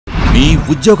మీ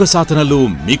ఉద్యోగ సాధనలో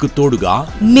మీకు తోడుగా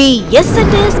మీ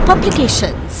SNS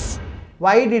publications.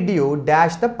 Why did you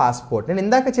dash the passport? నేను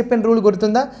ఇందాక చెప్పిన రూల్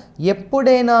గుర్తుందా?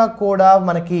 ఎప్పుడైనా కూడా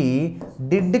మనకి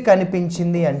డిడ్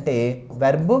కనిపించింది అంటే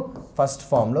వెర్బ్ ఫస్ట్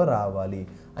ఫామ్లో రావాలి.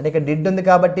 అంటే ఇక్కడ డిడ్ ఉంది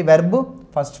కాబట్టి వెర్బ్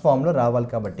ఫస్ట్ ఫామ్లో రావాలి.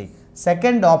 కాబట్టి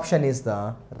second option is the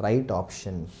right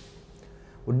option.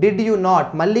 Did you not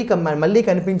మళ్ళీ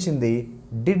కనిపించింది,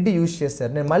 డిడ్ యూజ్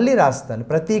చేశారు. నేను మళ్ళీ రాస్తాను.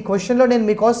 ప్రతి క్వశ్చన్లో నేను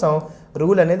మీకోసం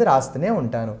రూల్ అనేది రాస్తూనే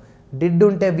ఉంటాను. డిడ్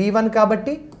ఉంటే V1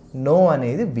 కాబట్టి నో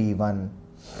అనేది V1.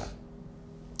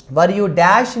 Were you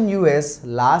dash in US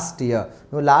last year?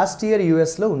 నువ్వు లాస్ట్ ఇయర్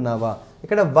యూఎస్లో ఉన్నావా?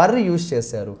 ఇక్కడ వర్ యూజ్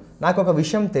చేశారు. నాకు ఒక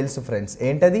విషయం తెలుసు ఫ్రెండ్స్,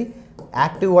 ఏంటది?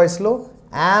 యాక్టివ్ వాయిస్లో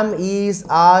యామ్, ఈజ్,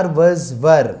 ఆర్, వజ్,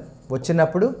 వర్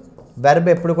వచ్చినప్పుడు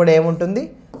వెర్బ్ ఎప్పుడు కూడా ఏముంటుంది?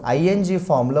 ఐఎన్జీ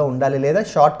ఫామ్లో ఉండాలి, లేదా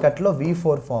షార్ట్కట్లో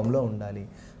V4 ఫామ్లో ఉండాలి.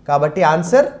 కాబట్టి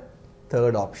ఆన్సర్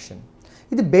థర్డ్ ఆప్షన్.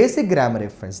 ఇది బేసిక్ గ్రామర్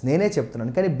ఫ్రెండ్స్, నేనే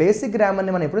చెప్తున్నాను. కానీ బేసిక్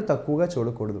గ్రామర్ని మనం ఎప్పుడు తక్కువగా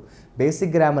చూడకూడదు.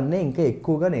 బేసిక్ గ్రామర్ని ఇంకా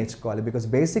ఎక్కువగా నేర్చుకోవాలి. బికాస్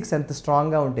బేసిక్స్ ఎంత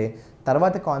స్ట్రాంగ్గా ఉంటే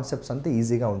తర్వాత కాన్సెప్ట్స్ అంతా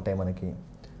ఈజీగా ఉంటాయి మనకి.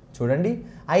 చూడండి,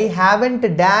 I haven't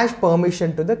dash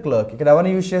permission to the clerk. ఇక్కడ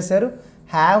ఎవరిని యూజ్ చేశారు?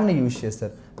 హ్యావ్ని యూజ్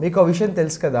చేశారు. మీకు ఆ విషయం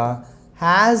తెలుసు కదా,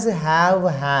 హ్యాజ్, హ్యావ్,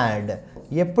 హ్యాడ్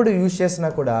ఎప్పుడు యూజ్ చేసినా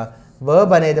కూడా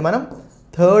వర్బ్ అనేది మనం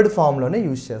థర్డ్ ఫామ్లోనే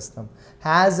యూజ్ చేస్తాం.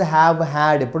 హ్యాజ్, హ్యావ్,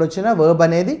 హ్యాడ్ ఎప్పుడు వచ్చినా వర్బ్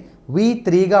అనేది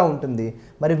V3గా ఉంటుంది.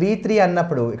 మరి V3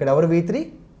 అన్నప్పుడు ఇక్కడ ఎవరు V3?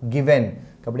 గివెన్.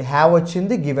 కాబట్టి హ్యావ్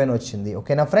వచ్చింది, గివెన్ వచ్చింది.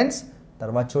 ఓకేనా ఫ్రెండ్స్?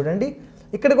 తర్వాత చూడండి,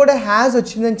 ఇక్కడ కూడా హ్యాజ్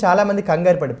వచ్చిందని చాలామంది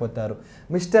కంగారు పడిపోతారు.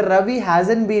 Mister Ravi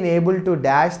hasn't been able to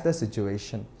dash the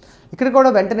situation. ఇక్కడ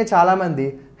కూడా వెంటనే చాలామంది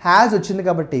హ్యాజ్ వచ్చింది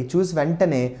కాబట్టి చూసి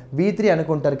వెంటనే V3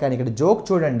 అనుకుంటారు. కానీ ఇక్కడ జోక్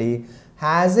చూడండి,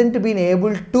 హ్యాజంట్ బీన్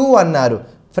ఏబుల్ టు అన్నారు.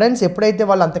 ఫ్రెండ్స్, ఎప్పుడైతే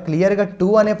వాళ్ళు అంత క్లియర్గా టు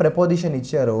అనే ప్రపోజిషన్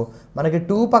ఇచ్చారో మనకి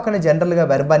టు పక్కన జనరల్గా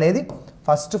వెర్బ్ అనేది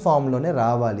ఫస్ట్ ఫామ్లోనే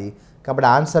రావాలి. కాబట్టి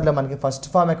ఆన్సర్లో మనకి ఫస్ట్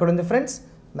ఫామ్ ఎక్కడుంది friends?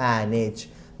 Manage.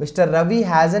 Mister Ravi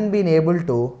hasn't been able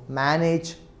to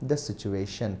manage the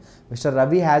situation. Mister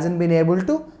Ravi hasn't been able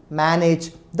to manage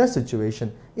the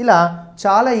situation. ఇలా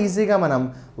చాలా ఈజీగా మనం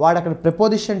వాడు అక్కడ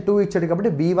ప్రపోజిషన్ టు ఇచ్చాడు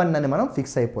కాబట్టి V1 అని మనం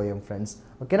ఫిక్స్ అయిపోయాం ఫ్రెండ్స్.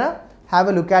 ఓకేనా? Have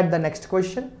a look at the next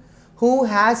question. Who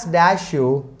has dash you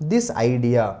this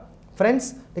idea? Friends,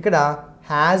 ఇక్కడ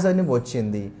హ్యాజ్ అని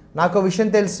వచ్చింది. నాకు ఒక విషయం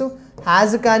తెలుసు,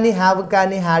 హ్యాజ్ కానీ హ్యావ్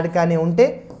కానీ హ్యాడ్ కానీ ఉంటే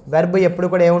వెర్బ్ ఎప్పుడు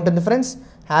కూడా ఏముంటుంది ఫ్రెండ్స్?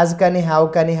 హ్యాజ్ కానీ హ్యావ్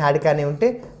కానీ హ్యాడ్ కానీ ఉంటే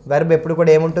వెర్బ్ ఎప్పుడు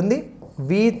కూడా ఏముంటుంది?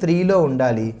 V3లో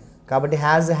ఉండాలి. కాబట్టి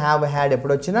హ్యాజ్, హ్యావ్, హ్యాడ్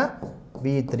ఎప్పుడు వచ్చినా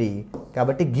V3.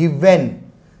 కాబట్టి గివెన్.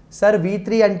 సార్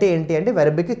V3 అంటే ఏంటి అంటే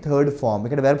వెర్బ్కి థర్డ్ ఫామ్.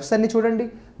 ఇక్కడ వెర్బ్స్ అన్ని చూడండి,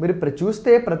 మీరు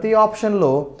చూస్తే ప్రతి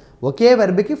ఆప్షన్లో ఒకే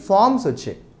వెర్బ్కి ఫామ్స్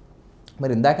వచ్చాయి.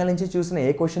 మరి ఇందాక నుంచి చూసిన ఏ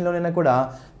క్వశ్చన్లోనైనా కూడా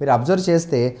మీరు అబ్జర్వ్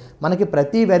చేస్తే మనకి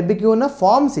ప్రతి వెర్బ్కి ఉన్న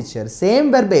ఫామ్స్ ఇచ్చారు. సేమ్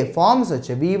వెర్బే ఫామ్స్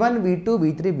వచ్చాయి, V1, V2,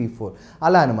 V3, V4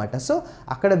 అలా అనమాట. సో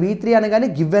అక్కడ V3 అనగానే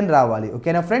గివెన్ రావాలి.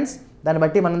 ఓకేనా ఫ్రెండ్స్? దాన్ని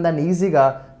బట్టి మనం దాన్ని ఈజీగా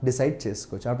డిసైడ్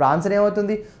చేసుకోవచ్చు. అప్పుడు ఆన్సర్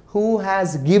ఏమవుతుంది? Who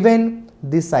has given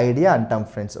this idea అంటాం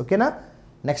ఫ్రెండ్స్. ఓకేనా?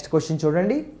 నెక్స్ట్ క్వశ్చన్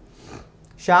చూడండి,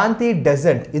 శాంతి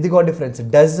డజంట్. ఇదిగోండి ఫ్రెండ్స్,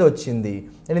 డజ్ వచ్చింది.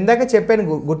 నేను ఇందాక చెప్పాను,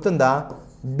 గుర్తుందా?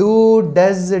 Do,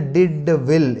 does, did,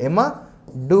 will. ఏమా?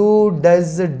 డూ,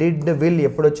 డజ్, డిడ్, విల్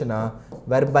ఎప్పుడు వచ్చినా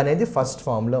వెర్బ్ అనేది ఫస్ట్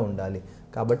ఫామ్లో ఉండాలి.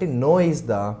 కాబట్టి no is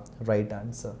the right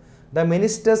answer. The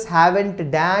ministers haven't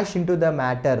dash in to the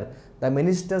matter. The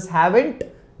ministers haven't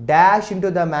dash in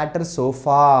to the matter so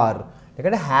far.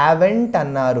 ఇక్కడ haven't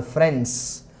అన్నారు friends.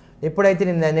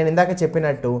 ఎప్పుడైతే నేను ఇందాక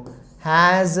చెప్పినట్టు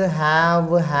హ్యాజ్,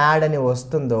 హ్యావ్, హ్యాడ్ అని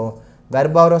వస్తుందో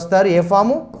వెర్బ్ ఎవరు వస్తారు? ఏ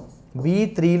ఫాము?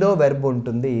 V3లో వెర్బ్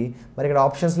ఉంటుంది. మరి ఇక్కడ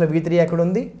ఆప్షన్స్లో V3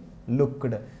 ఎక్కడుంది?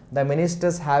 Looked. The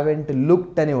ministers haven't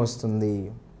looked అని వస్తుంది.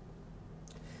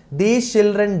 These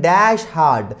children dash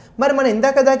hard. మరి మనం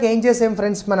ఇందాక దాకా ఏం చేసాం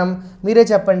ఫ్రెండ్స్? మీరే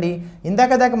చెప్పండి.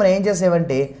 ఇందాక దాకా మనం ఏం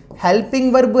చేసామంటే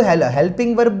హెల్పింగ్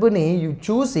వర్బ్ని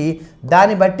చూసి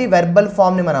దాన్ని బట్టి వెర్బల్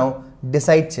ఫామ్ని మనం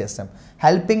డిసైడ్ చేస్తాం.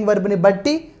 హెల్పింగ్ వర్బ్ని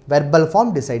బట్టి వెర్బల్ ఫామ్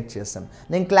డిసైడ్ చేస్తాం.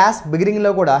 నేను క్లాస్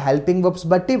బిగినింగ్లో కూడా హెల్పింగ్ వర్బ్స్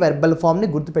బట్టి వెర్బల్ ఫామ్ని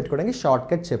గుర్తుపెట్టుకోవడానికి షార్ట్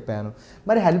కట్ చెప్పాను.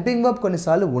 మరి హెల్పింగ్ వర్బ్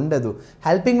కొన్నిసార్లు ఉండదు.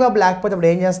 హెల్పింగ్ వర్బ్ లేకపోతే అప్పుడు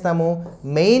ఏం చేస్తాము?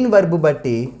 మెయిన్ వర్బ్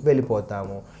బట్టి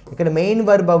వెళ్ళిపోతాము. ఇక్కడ మెయిన్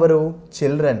వర్బ్ ఎవరు?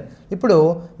 చిల్డ్రన్. ఇప్పుడు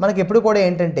మనకి ఎప్పుడు కూడా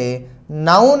ఏంటంటే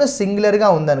నౌన్ సింగులర్గా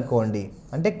ఉందనుకోండి,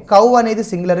 అంటే కౌ అనేది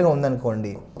సింగులర్గా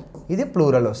ఉందనుకోండి, ఇది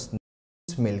ప్లూరల్ వస్తుంది,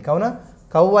 మిల్క్. అవునా?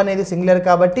 కౌ అనేది సింగులర్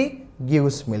కాబట్టి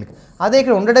గివ్స్ మిల్క్. అదే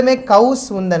ఇక్కడ ఉండడమే కౌస్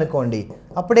ఉందనుకోండి,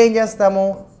 అప్పుడు ఏం చేస్తాము?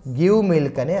 గివ్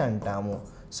మిల్క్ అని అంటాము.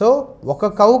 సో ఒక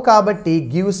కౌ కాబట్టి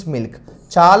గివ్స్ మిల్క్,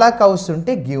 చాలా కౌస్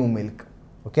ఉంటే గివ్ మిల్క్.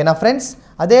 ఓకేనా ఫ్రెండ్స్?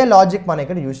 అదే లాజిక్ మనం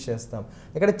ఇక్కడ యూజ్ చేస్తాం.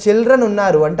 ఇక్కడ చిల్డ్రన్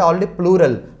ఉన్నారు అంటే ఆల్రెడీ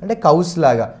ప్లూరల్, అంటే కౌస్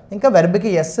లాగా, ఇంకా వెర్బ్కి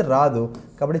ఎస్ రాదు.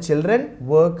 కాబట్టి చిల్డ్రన్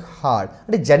వర్క్ హార్డ్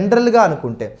అంటే జనరల్గా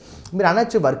అనుకుంటే మీరు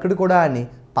అనొచ్చు వర్క్డ్ కూడా అని,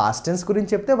 పాస్ట్ టెన్స్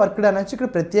గురించి చెప్తే వర్క్డ్ అనొచ్చు. ఇక్కడ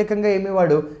ప్రత్యేకంగా ఏమి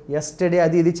వాడు యెస్టర్డే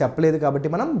అది ఇది చెప్పలేదు కాబట్టి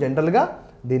మనం జనరల్గా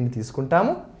దీన్ని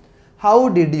తీసుకుంటాము. హౌ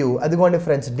డిడ్ యూ, అదిగోండి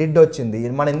ఫ్రెండ్స్ డిడ్ వచ్చింది.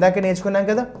 మనం ఇందాక నేర్చుకున్నాం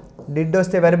కదా, డిడ్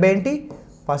వస్తే వెర్బ్ ఏంటి,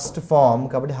 ఫస్ట్ ఫామ్.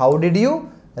 కాబట్టి how did you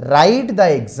right the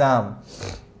exam.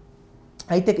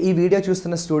 అయితే ఈ వీడియో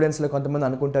చూస్తున్న స్టూడెంట్స్లో కొంతమంది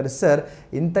అనుకుంటారు, సార్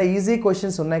ఇంత ఈజీ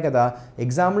క్వశ్చన్స్ ఉన్నాయి కదా,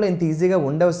 ఎగ్జామ్లో ఇంత ఈజీగా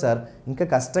ఉండవు సార్, ఇంకా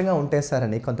కష్టంగా ఉంటాయి సార్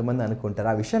అని కొంతమంది అనుకుంటారు.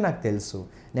 ఆ విషయం నాకు తెలుసు.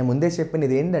 నేను ముందే చెప్పిన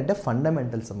ఇది ఏంటంటే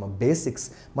ఫండమెంటల్స్ అమ్మ, బేసిక్స్.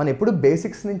 మనం ఎప్పుడు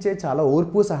బేసిక్స్ నుంచే చాలా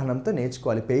ఓర్పు సహనంతో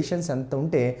నేర్చుకోవాలి. పేషెన్స్ ఎంత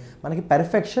ఉంటే మనకి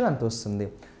పెర్ఫెక్షన్ అంత వస్తుంది.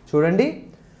 చూడండి,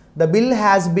 the bill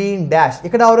has been dash.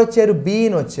 ఇక్కడ ఎవరు వచ్చారు,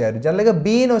 బీన్ వచ్చారు. జనరల్గా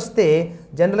బీన్ వస్తే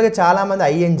జనరల్గా చాలామంది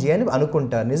ఐఎన్జీ అని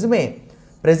అనుకుంటారు. నిజమే,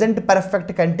 ప్రెజెంట్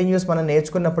పర్ఫెక్ట్ కంటిన్యూస్ మనం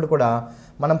నేర్చుకున్నప్పుడు కూడా,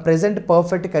 మనం ప్రెజెంట్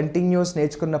పర్ఫెక్ట్ కంటిన్యూస్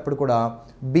నేర్చుకున్నప్పుడు కూడా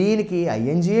బీన్కి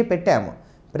ఐఎన్జీఏ పెట్టాము.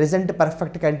 ప్రెజెంట్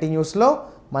పర్ఫెక్ట్ కంటిన్యూస్లో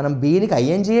మనం బీన్కి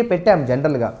ఐఎన్జీఏ పెట్టాము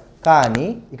జనరల్గా. కానీ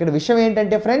ఇక్కడ విషయం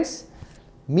ఏంటంటే ఫ్రెండ్స్,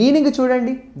 మీనింగ్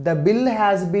చూడండి, the bill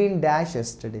has been dash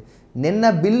yesterday. నిన్న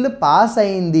బిల్లు పాస్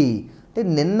అయింది అంటే,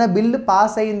 నిన్న బిల్లు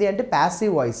పాస్ అయింది అంటే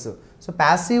ప్యాసివ్ వాయిస్. సో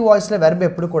ప్యాసివ్ వాయిస్లో వెర్బ్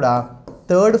ఎప్పుడు కూడా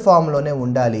థర్డ్ ఫామ్లోనే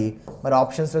ఉండాలి. మరి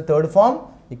ఆప్షన్స్లో థర్డ్ ఫామ్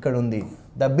ఇక్కడ ఉంది,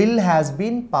 the bill has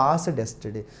been passed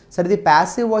yesterday. సరే, ఇది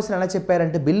ప్యాసివ్ వాయిస్ ఎలా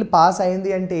చెప్పారంటే, బిల్ పాస్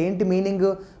అయింది అంటే ఏంటి మీనింగ్,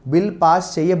 బిల్ పాస్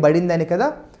చేయబడింది అని కదా.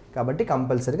 కాబట్టి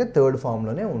కంపల్సరీగా థర్డ్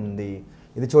ఫామ్లోనే ఉంది.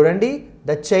 ఇది చూడండి,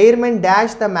 the chairman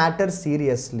dash the matter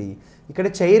seriously. ఇక్కడ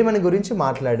చైర్మన్ గురించి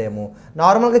మాట్లాడాము.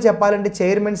 నార్మల్గా చెప్పాలంటే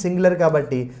చైర్మన్ సింగులర్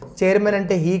కాబట్టి, చైర్మన్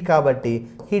అంటే హీ కాబట్టి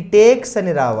హీ టేక్స్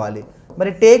అని రావాలి.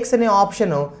 మరి టేక్స్ అనే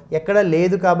ఆప్షన్ ఎక్కడ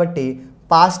లేదు కాబట్టి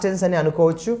పాస్ట్ టెన్స్ అని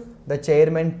అనుకోవచ్చు. The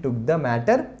chairman took the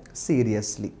matter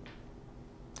seriously.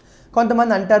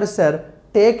 కొంతమంది అంటారు, సార్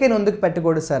టేకెన్ ఎందుకు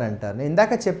పెట్టకూడదు సార్ అంటారు. నేను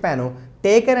ఇందాక చెప్పాను,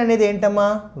 టేకెన్ అనేది ఏంటమ్మా,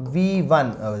 V1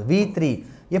 V3.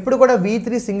 ఎప్పుడు కూడా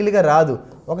V3 సింగిల్గా రాదు.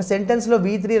 ఒక సెంటెన్స్లో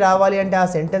V3 రావాలి అంటే ఆ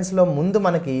సెంటెన్స్లో ముందు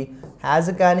మనకి హ్యాజ్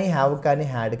కానీ హ్యావ్ కానీ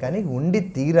హ్యాడ్ కానీ ఉండి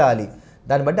తీరాలి.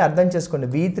 దాన్ని బట్టి అర్థం చేసుకోండి,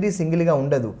 V3 సింగిల్గా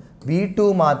ఉండదు, V2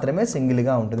 మాత్రమే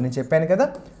సింగిల్గా ఉంటుంది. నేను చెప్పాను కదా.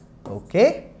 Okay,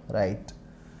 right.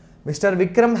 Mister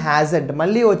Vikram hasn't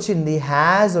మళ్ళీ వచ్చింది,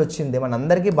 హ్యాజ్ వచ్చింది,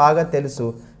 మనందరికీ బాగా తెలుసు.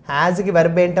 హ్యాజ్కి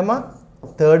వెర్బ్ ఏంటమ్మా,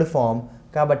 థర్డ్ ఫామ్.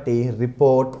 కాబట్టి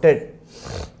reported.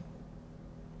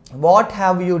 What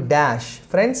have you dash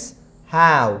friends,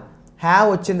 have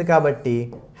వచ్చింది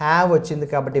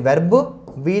కాబట్టి వెర్బ్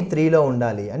V3లో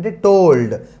ఉండాలి. అంటే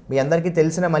టోల్డ్, మీ అందరికీ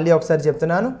తెలిసిన, మళ్ళీ ఒకసారి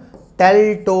చెప్తున్నాను, టెల్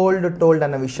టోల్డ్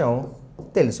అన్న విషయం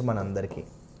తెలుసు మనందరికీ.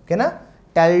 ఓకేనా,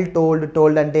 టెల్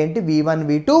టోల్డ్ అంటే ఏంటి, V1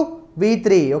 V2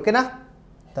 V3. ఓకేనా.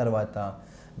 తర్వాత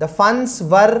ద ఫండ్స్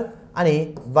వర్ అని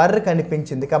వర్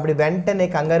కనిపించింది కాబట్టి వెంటనే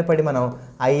కంగారు పడి మనం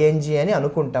ఐఎన్జీ అని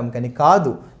అనుకుంటాం, కానీ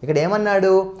కాదు. ఇక్కడ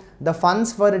ఏమన్నాడు, the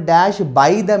funds were dash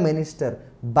by the minister.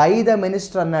 By the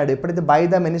minister అన్నాడు. ఎప్పుడైతే బై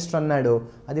ద మినిస్టర్ అన్నాడో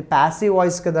అది ప్యాసివ్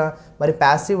వాయిస్ కదా. మరి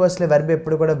ప్యాసివ్ వాయిస్లో వెర్బ్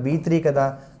ఎప్పుడు కూడా V3 కదా,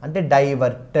 అంటే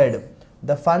diverted.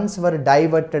 The funds were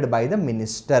diverted by the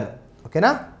minister.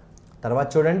 ఓకేనా. తర్వాత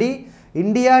చూడండి,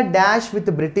 India dash with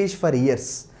British for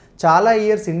years. చాలా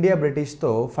ఇయర్స్ ఇండియా బ్రిటిష్తో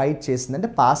ఫైట్ చేసింది. అంటే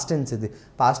పాస్ట్ టెన్స్, ఇది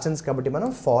పాస్ట్ టెన్స్ కాబట్టి మనం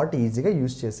ఫాట్ ఈజీగా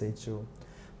యూజ్ చేసేయచ్చు.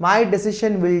 My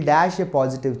decision will dash A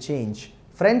positive change.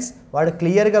 Friends, వాడు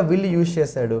క్లియర్గా విల్ యూజ్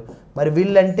చేశాడు. మరి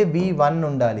విల్ అంటే V1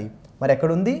 ఉండాలి. మరి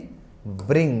ఎక్కడుంది,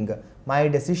 bring. My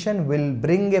decision will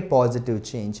bring A positive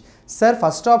change. Sir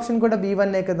first option కూడా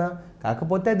V1ఏ కదా,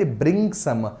 కాకపోతే అది బ్రింగ్స్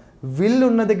అమ్మ. విల్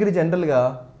ఉన్న దగ్గర జనరల్గా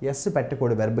ఎస్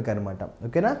పెట్టకూడదు వెర్బ్కి అనమాట.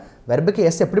 ఓకేనా. వెర్బ్కి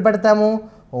ఎస్ ఎప్పుడు పెడతాము,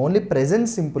 ఓన్లీ ప్రెజెంట్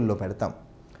సింపుల్లో పెడతాం.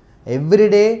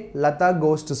 Everyday Lata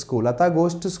goes to school, Lata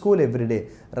goes to school everyday.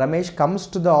 Ramesh comes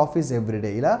to the office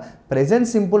everyday. ఇలా ప్రెజెంట్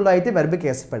సింపుల్లో అయితే వెర్బ్కి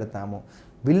ఎస్ పెడతాము.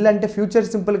 విల్ అంటే ఫ్యూచర్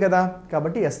సింపుల్ కదా,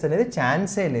 కాబట్టి ఎస్ అనేది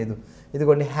ఛాన్సే లేదు.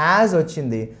 ఇదిగోండి, హ్యాజ్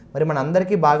వచ్చింది. మరి మన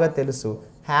అందరికీ బాగా తెలుసు,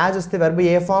 హ్యాజ్ వస్తే వెర్బ్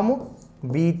ఏ ఫాము,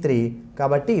 V3.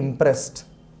 కాబట్టి impressed.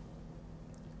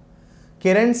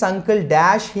 Kiran's uncle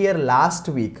dash here last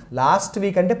week. Last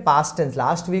week అంటే పాస్ట్ టెన్స్,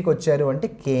 లాస్ట్ వీక్ వచ్చారు అంటే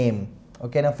కేమ్.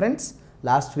 ఓకేనా ఫ్రెండ్స్,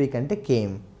 లాస్ట్ వీక్ అంటే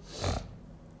came.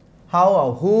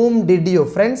 Whom did you.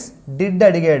 Friends did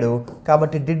అడిగాడు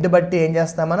కాబట్టి డిడ్ బట్టి ఏం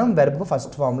చేస్తాం మనం, వెర్బ్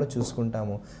ఫస్ట్ ఫామ్లో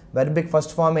చూసుకుంటాము. వెర్బ్కి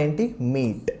ఫస్ట్ ఫామ్ ఏంటి,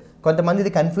 మీట్. కొంతమంది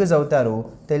ఇది కన్ఫ్యూజ్ అవుతారు,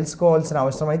 తెలుసుకోవాల్సిన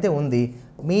అవసరం అయితే ఉంది.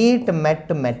 మీట్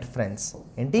మెట్ ఫ్రెండ్స్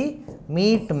ఏంటి,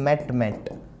 మీట్ మెట్.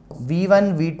 V1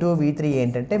 V2 V3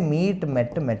 ఏంటంటే మీట్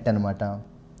మెట్ అనమాట.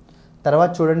 తర్వాత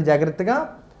చూడండి జాగ్రత్తగా,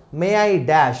 మే ఐ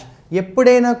డాష్.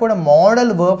 ఎప్పుడైనా కూడా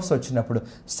మోడల్ వర్బ్స్ వచ్చినప్పుడు,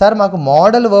 సార్ మాకు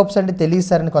మోడల్ వర్బ్స్ అంటే తెలియదు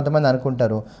సార్ అని కొంతమంది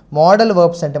అనుకుంటారు. మోడల్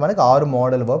వర్బ్స్ అంటే మనకు 6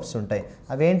 మోడల్ వర్బ్స్ ఉంటాయి.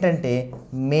 అవేంటంటే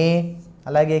మే,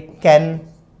 అలాగే కెన్,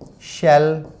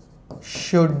 షెల్,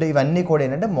 షుడ్, ఇవన్నీ కూడా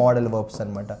ఏంటంటే మోడల్ వర్బ్స్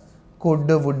అనమాట.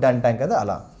 కుడ్, వుడ్ అంటాం కదా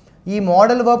అలా. ఈ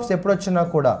మోడల్ వర్బ్స్ ఎప్పుడు వచ్చినా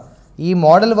కూడా ఈ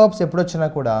మోడల్ వర్బ్స్ ఎప్పుడు వచ్చినా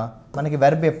కూడా మనకి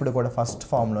వెర్బ్ ఎప్పుడు కూడా ఫస్ట్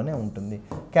ఫామ్లోనే ఉంటుంది.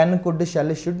 Can, could,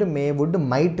 shell, should, May, would,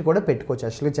 might కూడా పెట్టుకోవచ్చు.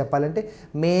 యాక్చువల్గా చెప్పాలంటే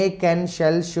మే, can,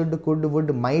 shell, should, could,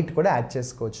 would, might కూడా యాడ్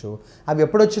చేసుకోవచ్చు. అవి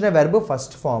ఎప్పుడు వచ్చిన వెర్బ్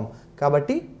ఫస్ట్ ఫామ్.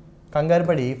 కాబట్టి కంగారు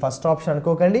పడి ఫస్ట్ ఆప్షన్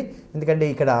అనుకోకండి, ఎందుకంటే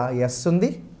ఇక్కడ ఎస్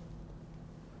ఉంది.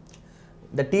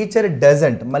 ద టీచర్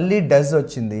డజంట్, మళ్ళీ డజ్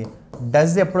వచ్చింది.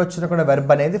 డజ్ ఎప్పుడు వచ్చినా కూడా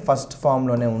వెర్బ్ అనేది ఫస్ట్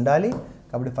ఫామ్లోనే ఉండాలి.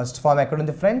 కాబట్టి ఫస్ట్ ఫామ్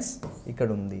ఎక్కడుంది ఫ్రెండ్స్? ఇక్కడ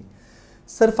ఉంది.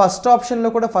 సార్ ఫస్ట్ ఆప్షన్లో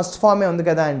కూడా ఫస్ట్ ఫామే ఉంది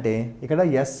కదా అంటే ఇక్కడ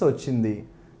ఎస్ వచ్చింది.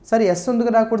 సరే ఎస్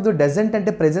ఎందుకు రాకూడదు? డజంట్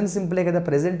అంటే ప్రెజెంట్ సింపులే కదా,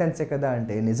 ప్రెజెంట్ టెన్సే కదా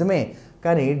అంటే నిజమే,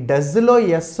 కానీ డజ్లో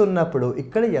ఎస్ ఉన్నప్పుడు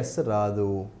ఇక్కడ ఎస్ రాదు.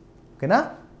 ఓకేనా?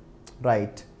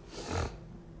 Right.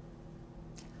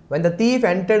 When the thief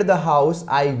entered the house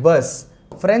I వస్.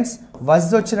 ఫ్రెండ్స్ వస్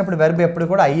వచ్చినప్పుడు వెర్బ్ ఎప్పుడు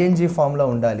కూడా ఐఎన్జీ ఫామ్లో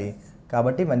ఉండాలి.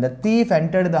 కాబట్టి when the thief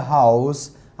entered the house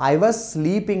I was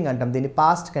sleeping అంటాం. దీన్ని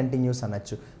పాస్ట్ కంటిన్యూస్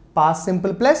అనొచ్చు. Past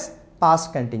simple plus past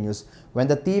continuous. When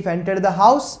the thief entered the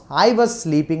house I was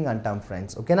sleeping అంటాం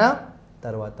ఫ్రెండ్స్. ఓకేనా?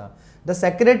 తర్వాత the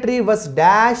secretary was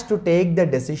dash to take the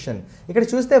decision. ఇక్కడ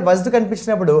చూస్తే వస్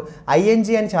కనిపించినప్పుడు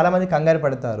ఐఎన్జీ అని చాలామంది కంగారు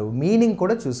పడతారు. మీనింగ్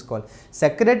కూడా చూసుకోవాలి.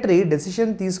 సెక్రటరీ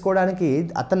డెసిషన్ తీసుకోవడానికి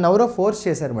అతను ఎవరో ఫోర్స్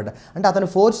చేశారనమాట. అంటే అతను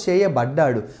ఫోర్స్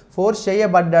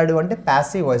చేయబడ్డాడు అంటే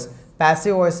ప్యాసివ్ వాయిస్.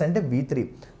 ప్యాసివ్ వాయిస్ అంటే V3.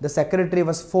 The secretary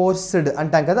was forced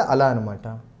అంటాం కదా, అలా అనమాట.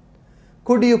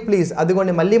 కుడ్ యూ ప్లీజ్,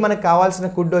 అదిగోండి మళ్ళీ మనకు కావాల్సిన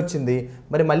కుడ్ వచ్చింది.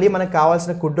 మరి మళ్ళీ మనకు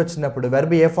కావాల్సిన కుడ్ వచ్చినప్పుడు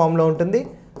వెర్బ్ ఏ ఫామ్లో ఉంటుంది?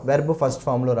 వెర్బ్ ఫస్ట్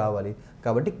ఫామ్లో రావాలి.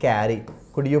 కాబట్టి carry.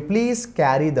 Could you please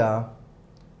carry the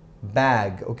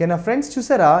bag. ఓకేనా ఫ్రెండ్స్?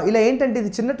 చూసారా, ఇలా ఏంటంటే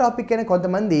ఇది చిన్న టాపిక్ అయినా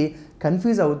కొంతమంది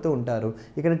కన్ఫ్యూజ్ అవుతూ ఉంటారు.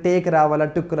 ఇక్కడ టేక్ రావాలా,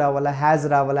 టుక్ రావాలా, హ్యాజ్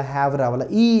రావాలా, హ్యావ్ రావాలా,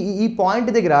 ఈ పాయింట్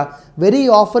దగ్గర very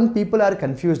often people are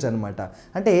confused అనమాట.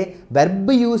 అంటే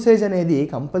వెర్బ్ యూసేజ్ అనేది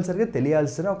కంపల్సరీగా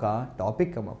తెలియాల్సిన ఒక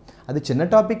టాపిక్ అమ్మ. అది చిన్న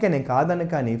టాపిక్ నేను కాదని,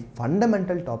 కానీ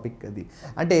ఫండమెంటల్ టాపిక్ అది.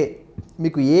 అంటే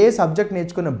మీకు ఏ సబ్జెక్ట్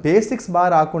నేర్చుకున్న బేసిక్స్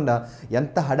బాగా రాకుండా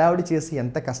ఎంత హడావిడి చేసి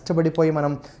ఎంత కష్టపడిపోయి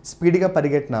మనం స్పీడ్గా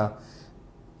పరిగెట్టినా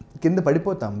కింద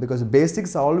పడిపోతాం. Because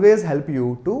basics always help you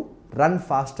to run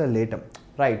faster later.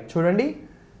 Right, చూడండి.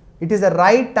 It is the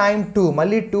right time to,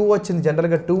 మళ్ళీ టూ వచ్చింది.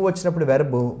 జనరల్గా టూ వచ్చినప్పుడు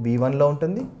వెర్బ్ V1లో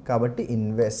ఉంటుంది. కాబట్టి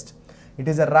invest. It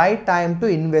is the right time to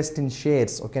invest in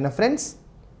shares. ఓకేనా ఫ్రెండ్స్?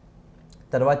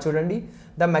 తర్వాత చూడండి,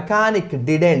 ద మెకానిక్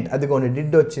డిడెంట్, అదిగోండి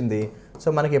డిడ్ వచ్చింది. సో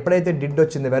మనకి ఎప్పుడైతే డిడ్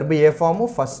వచ్చింది verb a form?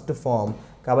 First form.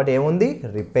 కాబట్టి ఏముంది?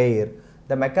 Repair.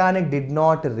 The mechanic did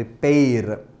not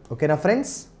repair. ఓకేనా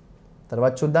ఫ్రెండ్స్?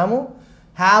 తర్వాత చూద్దాము.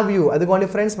 హ్యావ్ యూ, అదిగోండి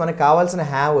ఫ్రెండ్స్ మనకు కావాల్సిన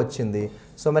హ్యావ్ వచ్చింది.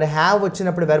 సో మరి హ్యావ్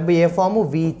వచ్చినప్పుడు వెర్బ్ ఏ ఫాము?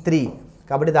 V3.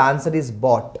 కాబట్టి ద ఆన్సర్ ఈజ్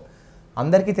బాట్.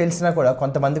 అందరికీ తెలిసినా కూడా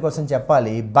కొంతమంది కోసం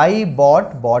చెప్పాలి. బై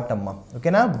బాట్ బాట్ అమ్మ.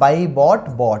 ఓకేనా? By bat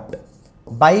bat,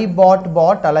 by bat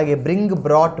bat. అలాగే బ్రింగ్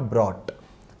బ్రాట్ బ్రాట్,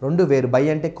 రెండు వేరు. బై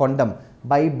అంటే కొండం,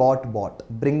 బై బాట్ బాట్.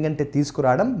 బ్రింగ్ అంటే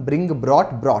తీసుకురావడం, బ్రింగ్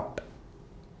బ్రాట్ బ్రాట్.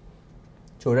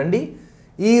 చూడండి,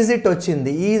 ఈజ్ ఇట్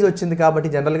వచ్చింది. ఈజ్ వచ్చింది కాబట్టి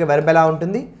జనరల్గా వెర్బ్ ఎలా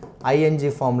ఉంటుంది? ఐఎన్జీ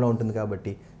ఫామ్లో ఉంటుంది.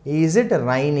 కాబట్టి is it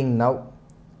raining now.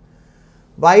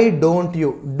 Why don't you,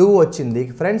 do వచ్చింది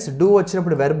ఫ్రెండ్స్. డూ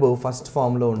వచ్చినప్పుడు వెర్బ్ ఫస్ట్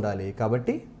ఫామ్లో ఉండాలి.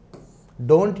 కాబట్టి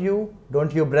don't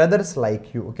you brothers like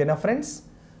you. ఓకేనా friends?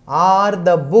 Are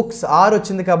the books, are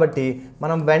వచ్చింది కాబట్టి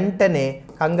మనం వెంటనే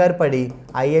కంగారు పడి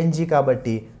ఐఎన్జీ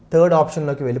కాబట్టి థర్డ్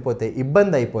ఆప్షన్లోకి వెళ్ళిపోతే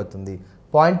ఇబ్బంది అయిపోతుంది.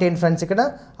 పాయింట్ ఏంటి ఫ్రెండ్స్? ఇక్కడ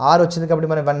ఆర్ వచ్చింది కాబట్టి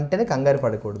మనం వెంటనే కంగారు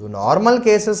పడకూడదు. నార్మల్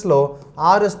కేసెస్లో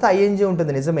ఆర్ వస్తే ఐఎన్జీ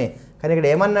ఉంటుంది నిజమే, కానీ ఇక్కడ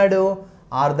ఏమన్నాడు?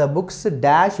 Are the books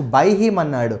dash by him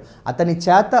అన్నాడు. అతని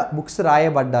చేత బుక్స్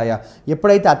రాయబడ్డాయా?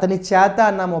 ఎప్పుడైతే అతని చేత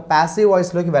అన్నామో ప్యాసివ్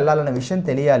వాయిస్లోకి వెళ్ళాలన్న విషయం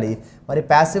తెలియాలి. మరి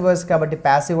ప్యాసివ్ వాయిస్ కాబట్టి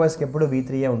ప్యాసివ్ వాయిస్కి ఎప్పుడు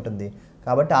V3 ఉంటుంది.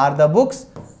 కాబట్టి are the books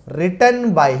written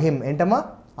by him. ఏంటమ్మా?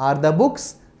 Are the books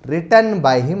written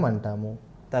by him అంటాము.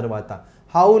 తర్వాత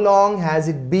how long has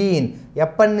it been,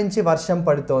 ఎప్పటి నుంచి వర్షం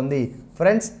పడుతోంది?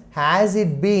 Friends has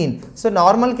it been. So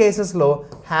normal కేసెస్లో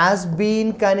హ్యాస్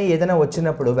బీన్ కానీ ఏదైనా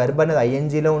వచ్చినప్పుడు వెర్బ్ అనేది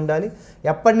ఐఎన్జీలో ఉండాలి.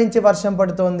 ఎప్పటి నుంచి వర్షం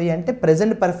పడుతోంది అంటే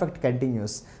ప్రెజెంట్ పర్ఫెక్ట్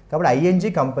కంటిన్యూస్. కాబట్టి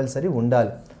ఐఎన్జీ కంపల్సరీ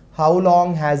ఉండాలి. How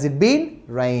long has it been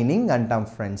raining అంటాం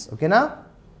ఫ్రెండ్స్. ఓకేనా?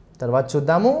 తర్వాత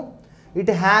చూద్దాము.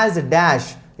 It has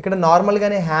dash. ఇక్కడ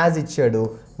నార్మల్గానే హ్యాజ్ ఇచ్చాడు.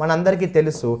 మనందరికీ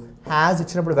తెలుసు హ్యాజ్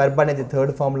ఇచ్చినప్పుడు వెర్బ్ అనేది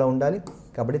థర్డ్ ఫామ్లో ఉండాలి.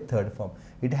 కాబట్టి third form.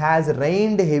 It has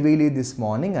రైన్డ్ heavily this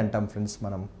morning అంటాం ఫ్రెండ్స్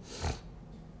మనం.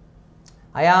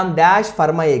 I am dash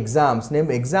for my exams,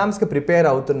 నేను ఎగ్జామ్స్కి ప్రిపేర్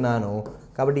అవుతున్నాను.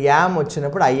 కాబట్టి యామ్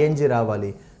వచ్చినప్పుడు ఐఎన్జీ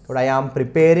రావాలి. కాబట్టి I am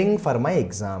preparing for my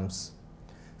exams.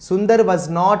 Sundar was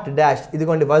not dash,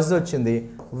 ఇదిగోండి వజ్ వచ్చింది.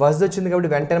 వజ్ వచ్చింది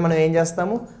కాబట్టి వెంటనే మనం ఏం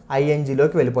చేస్తాము?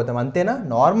 ఐఎన్జీలోకి వెళ్ళిపోతాం. అంతేనా?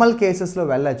 నార్మల్ కేసెస్లో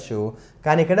వెళ్ళచ్చు,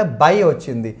 కానీ ఇక్కడ బై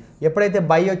వచ్చింది. ఎప్పుడైతే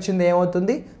బై వచ్చింది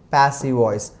ఏమవుతుంది? Passive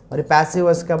voice. మరి ప్యాసివ్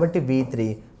వాయిస్ కాబట్టి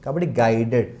V3. కాబట్టి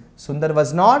guided. Sundar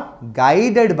was not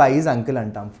guided by his uncle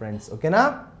అంటాం ఫ్రెండ్స్. ఓకేనా?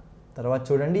 తర్వాత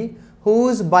చూడండి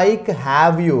whose bike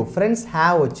have you friends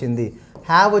have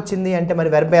వచ్చింది అంటే మరి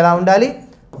వెర్బ్ ఎలా ఉండాలి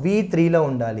V3లో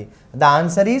ఉండాలి ద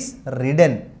ఆన్సర్ ఈస్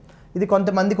రిడెన్ ఇది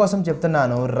కొంతమంది కోసం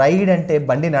చెప్తున్నాను రైడ్ అంటే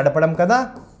బండి నడపడం కదా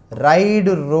రైడ్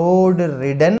రోడ్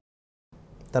రిడెన్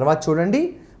తర్వాత చూడండి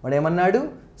వాడు ఏమన్నాడు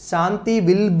శాంతి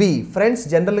విల్ బీ ఫ్రెండ్స్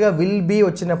జనరల్గా విల్ బీ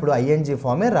వచ్చినప్పుడు ఐఎన్జీ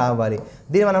ఫామే రావాలి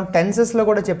దీన్ని మనం టెన్సెస్లో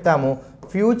కూడా చెప్తాము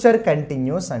ఫ్యూచర్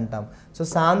కంటిన్యూస్ అంటాం so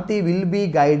Shanti will be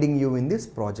guiding you in this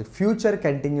project future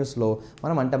కంటిన్యూస్లో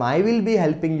మనం అంటాం I will be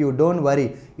helping you don't worry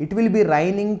it will be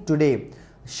raining today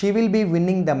she will be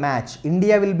winnowing the match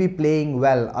India will be playing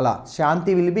well అలా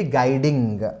శాంతి will be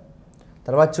guiding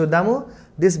తర్వాత చూద్దాము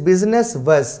this business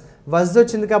was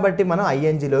వచ్చింది కాబట్టి మనం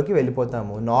ఐఎన్జీలోకి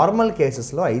వెళ్ళిపోతాము normal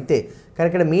కేసెస్లో అయితే కానీ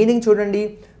ఇక్కడ మీనింగ్ చూడండి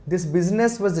this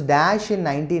business was dash in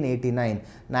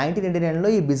 1989లో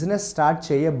ఈ బిజినెస్ స్టార్ట్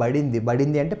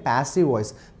చేయబడింది అంటే ప్యాసివ్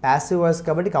వాయిస్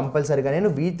కాబట్టి కంపల్సరీగా నేను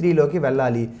V3లోకి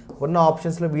వెళ్ళాలి ఉన్న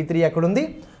ఆప్షన్స్లో V3 ఎక్కడుంది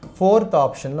 4th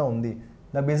ఆప్షన్లో ఉంది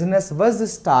ద బిజినెస్ వాజ్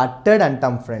స్టార్టెడ్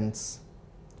అంటాం friends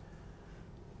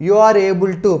you are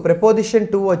able to preposition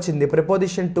 2 వచ్చింది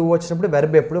ప్రిపోజిషన్ 2 వచ్చినప్పుడు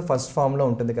వెర్బ్ ఎప్పుడు ఫస్ట్ ఫామ్లో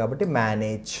ఉంటుంది కాబట్టి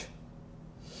manage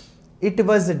it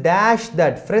was dash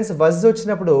that friends was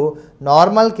వచ్చినప్పుడు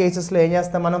నార్మల్ కేసెస్లో ఏం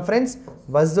చేస్తాం మనం ఫ్రెండ్స్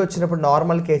వజ్ వచ్చినప్పుడు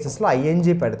నార్మల్ కేసెస్లో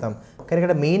ఐఎన్జీ పెడతాం కానీ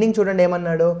ఇక్కడ మీనింగ్ చూడండి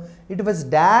ఏమన్నాడు ఇట్ వాజ్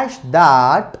డాష్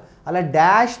దట్ అలా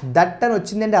డాష్ దట్ అని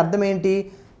వచ్చిందంటే అర్థం ఏంటి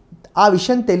ఆ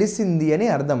విషయం తెలిసింది అని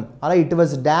అర్థం అలా ఇట్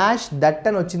వాజ్ డాష్ దట్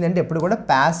అని వచ్చింది అంటే ఎప్పుడు కూడా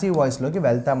ప్యాసివ్ వాయిస్లోకి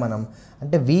వెళ్తాం మనం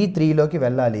అంటే V3లోకి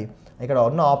వెళ్ళాలి ఇక్కడ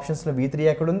ఉన్న ఆప్షన్స్లో V3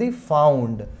 ఎక్కడుంది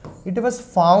found it was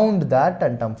found that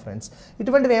అంటాం ఫ్రెండ్స్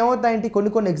ఇటువంటివి ఏమవుతాయంటే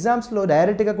కొన్ని ఎగ్జామ్స్లో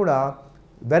డైరెక్ట్గా కూడా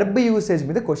వెర్బ్ యూసేజ్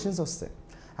మీద క్వశ్చన్స్ వస్తాయి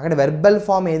అక్కడ వెర్బల్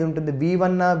ఫామ్ ఏది ఉంటుంది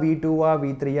V1 V2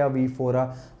 V3 V4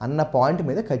 అన్న పాయింట్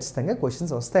మీద ఖచ్చితంగా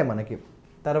క్వశ్చన్స్ వస్తాయి మనకి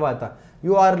తర్వాత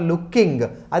యు ఆర్ లుకింగ్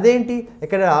అదేంటి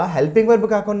ఇక్కడ హెల్పింగ్ వెర్బ్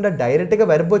కాకుండా డైరెక్ట్గా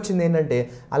వెర్బ్ వచ్చింది ఏంటంటే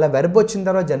అలా వెర్బ్ వచ్చిన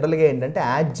తర్వాత జనరల్గా ఏంటంటే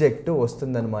యాడ్జెక్టివ్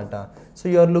వస్తుందన్నమాట so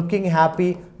you are looking happy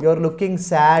you are looking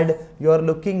sad you are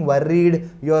looking worried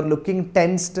you are looking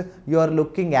tensed you are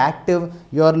looking active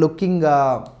you are looking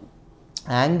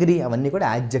angry అవన్నీ కూడా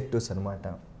యాడ్జెక్టివ్స్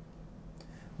అనమాట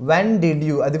వెన్ డిడ్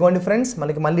యూ అదిగోండి friends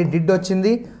మనకి మళ్ళీ did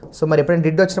వచ్చింది so మరి ఎప్పుడైనా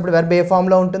did వచ్చినప్పుడు వెర్బ్ ఏ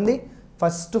ఫామ్లో ఉంటుంది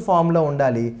ఫస్ట్ ఫామ్లో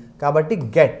ఉండాలి కాబట్టి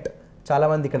గెట్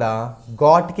చాలామంది ఇక్కడ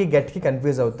గాట్కి గెట్కి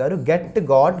కన్ఫ్యూజ్ అవుతారు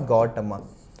గాట్ అమ్మ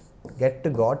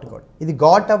గాట్ ఇది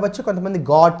గాట్ అవ్వచ్చు కొంతమంది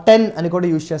గాటెన్ అని కూడా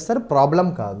యూజ్ చేస్తారు ప్రాబ్లం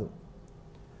కాదు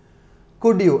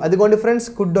కుడ్ యూ అదిగోండి ఫ్రెండ్స్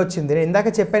కుడ్ వచ్చింది నేను ఇందాక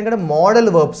చెప్పాను కదా మోడల్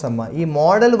వర్బ్స్ అమ్మ ఈ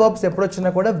మోడల్ వర్బ్స్ ఎప్పుడు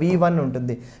వచ్చినా కూడా V1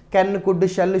 ఉంటుంది can could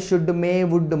shall should May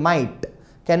would might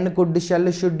can could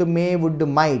shall should May would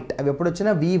might అవి ఎప్పుడు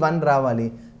వచ్చినా V1 రావాలి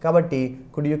కాబట్టి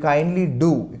కుడ్ యూ కైండ్లీ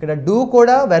డూ ఇక్కడ డూ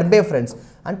కూడా వెర్బే ఫ్రెండ్స్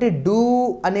అంటే డూ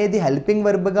అనేది హెల్పింగ్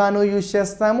వెర్బ్గాను యూజ్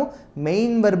చేస్తాము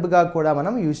మెయిన్ వెర్బ్గా కూడా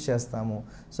మనం యూజ్ చేస్తాము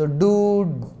సో డూ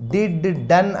డిడ్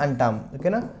డన్ అంటాం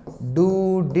ఓకేనా డూ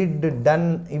డిడ్ డన్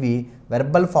ఇవి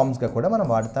వెర్బల్ ఫామ్స్గా కూడా మనం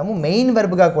వాడతాము మెయిన్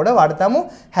వెర్బ్గా కూడా వాడతాము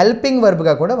హెల్పింగ్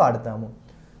వెర్బ్గా కూడా వాడతాము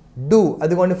డూ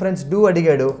అదిగోండి ఫ్రెండ్స్ డూ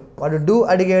అడిగాడు వాడు డూ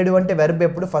అడిగాడు అంటే వెర్బ్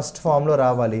ఎప్పుడు ఫస్ట్ ఫామ్లో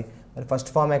రావాలి మరి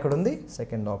ఫస్ట్ ఫామ్ ఎక్కడుంది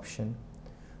second option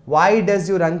why does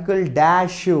your uncle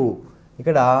dash you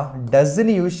ఇక్కడ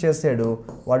డస్ని యూజ్ చేశాడు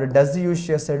వాడు డస్ యూజ్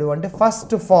చేశాడు అంటే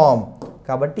ఫస్ట్ ఫామ్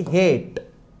కాబట్టి హేట్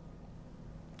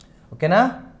ఓకేనా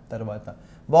తర్వాత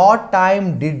what time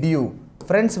did you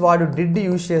friends వాడు డిడ్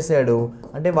యూజ్ చేశాడు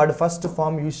అంటే వాడు ఫస్ట్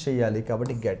ఫామ్ యూజ్ చేయాలి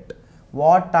కాబట్టి get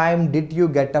what time did you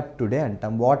get up today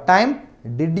అంటాం what time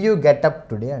did you get up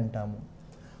today అంటాము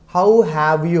how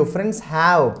have you friends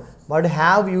have వాడు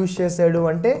హ్యావ్ యూజ్ చేశాడు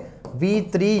అంటే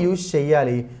V3 యూజ్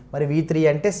చేయాలి మరి V3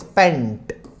 అంటే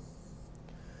spent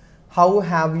how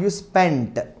have you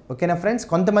spent ఓకేనా ఫ్రెండ్స్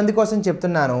కొంతమంది కోసం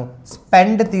చెప్తున్నాను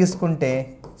స్పెండ్ తీసుకుంటే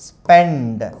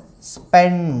స్పెంట్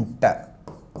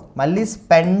మళ్ళీ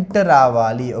స్పెంట్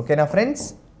రావాలి ఓకేనా friends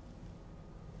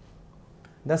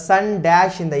the sun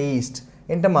dash in the east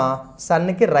ఏంటమ్మా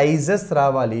సన్కి రైజెస్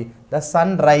రావాలి the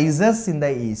sun rises in the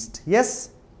east S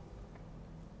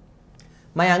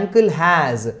my uncle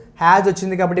has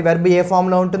వచ్చింది కాబట్టి వెర్బ్ ఏ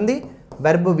ఫామ్లో ఉంటుంది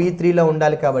వెర్బ్ V3లో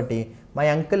ఉండాలి కాబట్టి my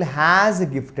uncle has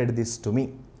gifted this to me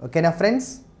ఓకేనా friends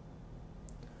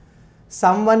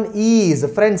someone is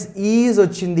friends is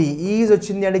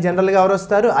వచ్చింది అంటే జనరల్గా ఎవరు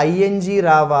వస్తారు ఐఎన్జీ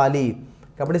రావాలి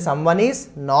కాబట్టి someone is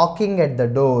knocking at the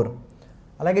door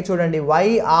అలాగే చూడండి వై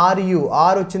ఆర్ యూ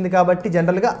వచ్చింది కాబట్టి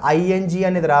జనరల్గా ఐఎన్జీ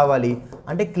అనేది రావాలి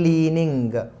అంటే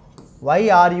cleaning why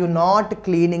are you not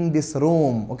cleaning this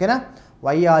room ఓకేనా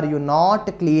why are you not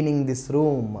cleaning this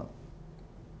room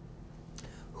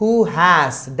who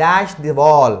has dash the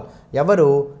wall ఎవరు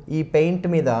ఈ పెయింట్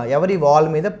మీద ఎవరి వాల్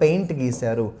మీద పెయింట్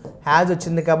గీశారు హ్యాజ్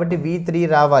వచ్చింది కాబట్టి V3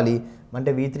 రావాలి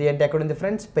అంటే V3 అంటే ఎక్కడ ఉంది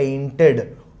friends, painted.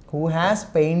 Who has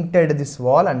painted this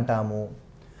wall అంటాము.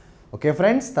 ఓకే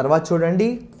ఫ్రెండ్స్, తర్వాత చూడండి,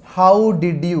 హౌ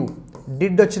డిడ్ యూ.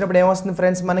 డిడ్ వచ్చినప్పుడు ఏమొస్తుంది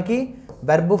ఫ్రెండ్స్, మనకి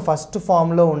వెర్బ్ ఫస్ట్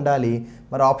ఫామ్లో ఉండాలి.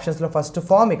 మరి ఆప్షన్స్లో ఫస్ట్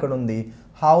ఫామ్ ఇక్కడ ఉంది.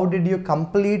 How did you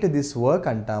complete this work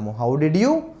అంటాము. How did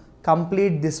you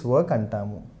complete this work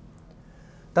అంటాము.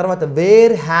 తర్వాత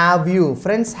where have you.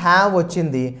 Friends have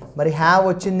వచ్చింది, మరి హ్యావ్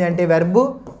వచ్చింది అంటే వెర్బ్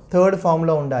థర్డ్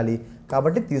ఫామ్లో ఉండాలి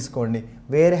కాబట్టి తీసుకోండి.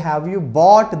 Where have you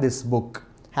bat this book.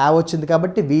 Have వచ్చింది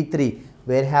కాబట్టి V3.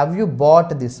 Where have you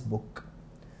bat this book.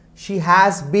 She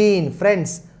has been.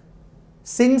 Friends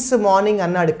since morning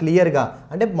అన్నాడు క్లియర్గా,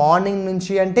 అంటే మార్నింగ్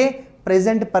నుంచి అంటే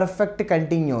ప్రెజెంట్ పర్ఫెక్ట్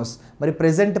కంటిన్యూస్. మరి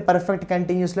ప్రెజెంట్ పర్ఫెక్ట్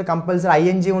కంటిన్యూస్లో కంపల్సరీ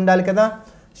ING ఉండాలి కదా.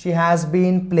 షీ హ్యాస్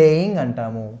బీన్ ప్లేయింగ్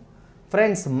అంటాము.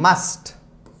 Friends must.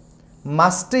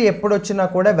 మస్ట్ ఎప్పుడు వచ్చినా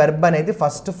కూడా వెర్బ్ అనేది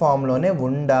ఫస్ట్ ఫామ్లోనే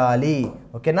ఉండాలి.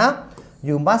 ఓకేనా.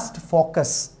 You must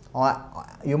focus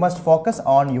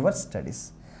on your studies.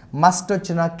 Must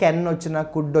వచ్చినా, కెన్ వచ్చినా,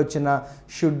 కుడ్ వచ్చినా,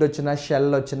 షుడ్ వచ్చినా, షెల్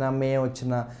వచ్చినా, మే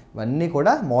వచ్చినా, ఇవన్నీ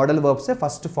కూడా మోడల్ వర్బ్సే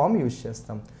ఫస్ట్ ఫామ్ యూజ్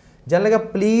చేస్తాం. జనరల్గా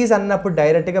ప్లీజ్ అన్నప్పుడు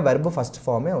డైరెక్ట్గా వెర్బ్ ఫస్ట్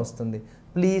ఫామే వస్తుంది.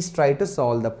 Please try to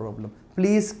solve the problem,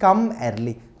 please come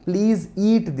early, please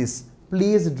eat this,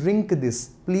 please drink this,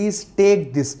 please take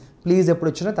this. Please ఎప్పుడు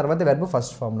వచ్చినా తర్వాత వెర్బ్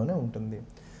ఫస్ట్ ఫామ్లోనే ఉంటుంది.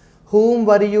 Whom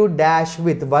were you dash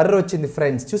with. వర్ వచ్చింది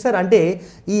ఫ్రెండ్స్. చూసారు, అంటే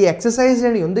ఈ ఎక్సర్సైజ్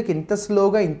నేను ఎందుకు ఇంత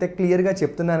స్లోగా ఇంత క్లియర్గా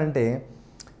చెప్తున్నానంటే,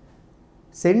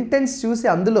 సెంటెన్స్ చూసి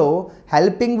అందులో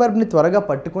హెల్పింగ్ వర్బ్ని త్వరగా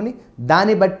పట్టుకొని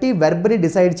దాన్ని బట్టి వెర్బ్ని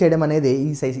డిసైడ్ చేయడం అనేది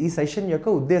ఈ సెషన్ యొక్క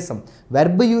ఉద్దేశం.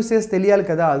 వెర్బ్ యూసేజ్ తెలియాలి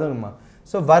కదా, అదనమా.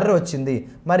 సో వర్ వచ్చింది,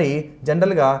 మరి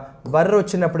జనరల్గా వర్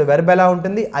వచ్చినప్పుడు వెర్బ్ ఎలా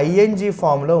ఉంటుంది, ING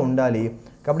ఫామ్లో ఉండాలి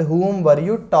కాబట్టి whom were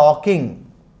you talking.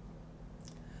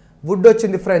 Would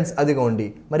వచ్చింది ఫ్రెండ్స్, అదిగోండి.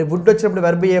 మరి వుడ్ వచ్చినప్పుడు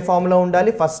వెర్బ్ ఏ ఫామ్లో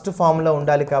ఉండాలి, ఫస్ట్ ఫామ్లో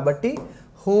ఉండాలి కాబట్టి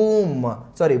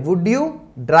would you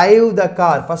drive the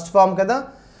car, first form కదా.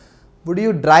 Would you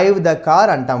drive the car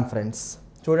అంటాం ఫ్రెండ్స్.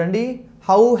 చూడండి,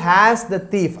 హౌ హ్యాస్ ద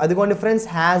థీఫ్. అదిగోండి ఫ్రెండ్స్,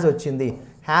 హ్యాస్ వచ్చింది.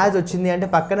 హ్యాస్ వచ్చింది అంటే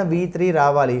పక్కన V3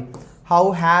 రావాలి. How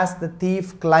has the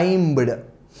thief climbed.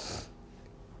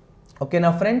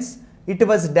 ఓకేనా friends. It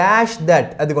was dash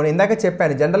that. అదిగోండి ఇందాక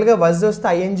చెప్పాను, జనరల్గా వజ్ వస్తే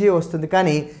ING వస్తుంది,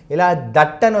 కానీ ఇలా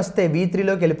దట్ అని వస్తే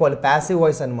V3లోకి వెళ్ళిపోవాలి, ప్యాసివ్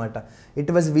వాయిస్ అనమాట.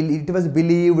 It was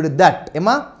believed that.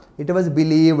 ఏమా, it was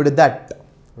believed that.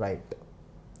 Right.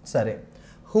 సరే,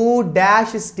 who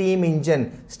dash steam engine.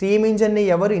 Steam ఇంజన్ని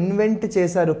ఎవరు ఇన్వెంట్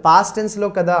చేశారు, పాస్ట్ టెన్స్లో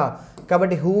కదా,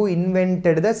 కాబట్టి who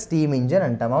invented the steam engine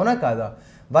అంటాం, అవునా కాదా.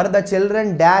 Were the children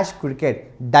dash cricket.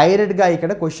 డైరెక్ట్గా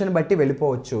ఇక్కడ క్వశ్చన్ బట్టి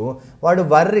వెళ్ళిపోవచ్చు. వాడు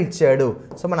వర్ ఇచ్చాడు,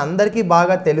 సో మన అందరికీ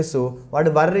బాగా తెలుసు వాడు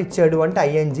వర్ ఇచ్చాడు అంటే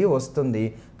ING వస్తుంది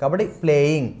కాబట్టి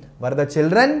playing. Were the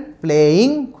children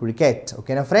playing cricket.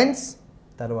 ఓకేనా ఫ్రెండ్స్.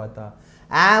 తర్వాత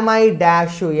యామ్ ఐ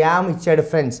డాష్. యామ్ ఇచ్చాడు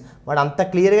ఫ్రెండ్స్, వాడు అంత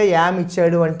క్లియర్గా యామ్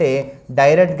ఇచ్చాడు అంటే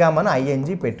డైరెక్ట్గా మనం ING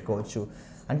పెట్టుకోవచ్చు.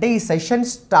 అంటే ఈ సెషన్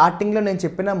స్టార్టింగ్లో నేను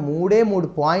చెప్పిన 3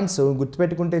 పాయింట్స్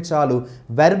గుర్తుపెట్టుకుంటే చాలు,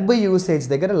 వెర్బ్ యూసేజ్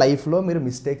దగ్గర లైఫ్లో మీరు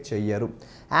మిస్టేక్ చెయ్యరు.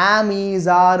 యామ్, ఈజ్,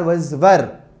 ఆర్, వజ్, వర్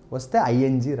వస్తే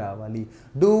ING రావాలి.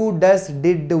 డూ, డస్,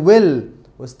 డిడ్, విల్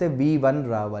వస్తే V1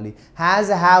 రావాలి.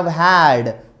 హ్యాజ్, హ్యావ్, హ్యాడ్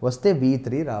వస్తే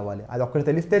V3 రావాలి. అది ఒక్కటి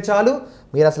తెలిస్తే చాలు,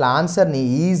 మీరు అసలు ఆన్సర్ని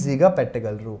ఈజీగా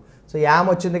పెట్టగలరు. సో యామ్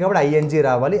వచ్చింది కాబట్టి ING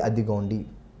రావాలి, అదిగోండి.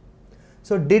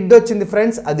 సో డిడ్ వచ్చింది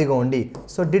ఫ్రెండ్స్, అదిగోండి.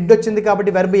 సో డిడ్ వచ్చింది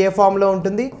కాబట్టి వెర్బ్ ఏ ఫామ్లో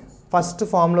ఉంటుంది, ఫస్ట్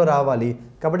ఫామ్లో రావాలి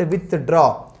కాబట్టి with draw.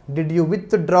 Did you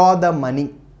with draw the money.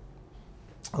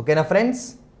 ఓకేనా ఫ్రెండ్స్.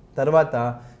 తర్వాత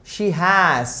షీ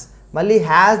హ్యాస్, మళ్ళీ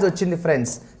హ్యాస్ వచ్చింది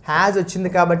ఫ్రెండ్స్. హ్యాస్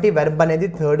వచ్చింది కాబట్టి వెర్బ్ అనేది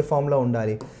థర్డ్ ఫామ్లో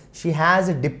ఉండాలి. She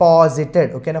has deposited.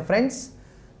 ఓకేనా friends.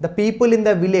 The people in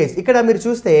the village. ఇక్కడ మీరు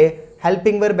చూస్తే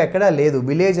హెల్పింగ్ వెర్బ్ ఎక్కడా లేదు.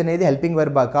 విలేజ్ అనేది హెల్పింగ్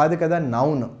వెర్బా కాదు కదా,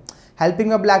 నౌన్.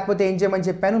 హెల్పింగ్ వెర్బ్ లేకపోతే ఏం చేయమని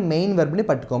చెప్పాను, మెయిన్ వెర్బ్ని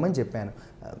పట్టుకోమని చెప్పాను,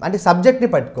 అంటే సబ్జెక్ట్ని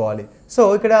పట్టుకోవాలి. సో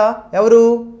ఇక్కడ ఎవరు,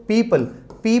 పీపుల్.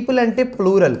 పీపుల్ అంటే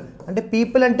ప్లూరల్, అంటే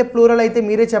పీపుల్ అంటే ప్లూరల్ అయితే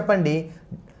మీరే చెప్పండి.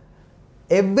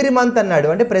 ఎవ్రీ మంత్ అన్నాడు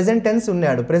అంటే ప్రెజెంట్ టెన్స్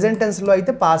ఉన్నాడు, ప్రెజెంట్ టెన్స్లో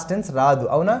అయితే పాస్ట్ టెన్స్ రాదు,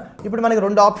 అవునా. ఇప్పుడు మనకి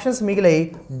 2 ఆప్షన్స్ మిగిలాయి,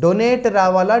 డొనేట్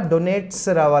రావాలా, డొనేట్స్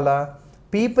రావాలా.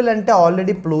 పీపుల్ అంటే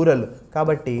ఆల్రెడీ ప్లూరల్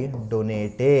కాబట్టి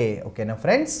డొనేటే. ఓకేనా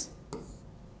friends.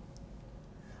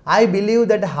 I believe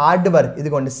that hard work.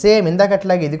 ఇదిగోండి సేమ్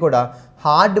ఇందాకట్లాగే ఇది కూడా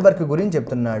హార్డ్ వర్క్ గురించి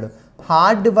చెప్తున్నాడు.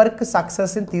 హార్డ్ వర్క్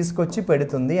సక్సెస్ని తీసుకొచ్చి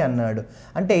పెడుతుంది అన్నాడు.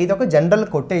 అంటే ఇది ఒక జనరల్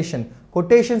కొటేషన్.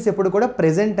 కొటేషన్స్ ఎప్పుడు కూడా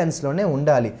ప్రెజెంట్ టెన్స్లోనే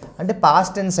ఉండాలి, అంటే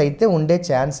పాస్ట్ టెన్స్ అయితే ఉండే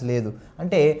ఛాన్స్ లేదు.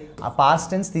 అంటే ఆ పాస్ట్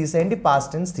టెన్స్ తీసేయండి,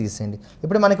 పాస్ట్ టెన్స్ తీసేయండి.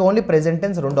 ఇప్పుడు మనకి ఓన్లీ ప్రెజెంట్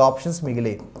టెన్స్ 2 ఆప్షన్స్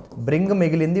మిగిలాయి. బ్రింగ్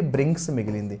మిగిలింది, బ్రింగ్స్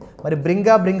మిగిలింది. మరి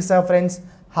బ్రింగా, బ్రింగ్సా ఫ్రెండ్స్.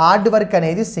 హార్డ్ వర్క్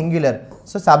అనేది సింగులర్,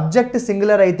 సో సబ్జెక్ట్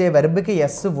సింగులర్ అయితే వెర్బ్కి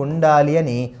ఎస్ ఉండాలి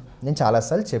అని నేను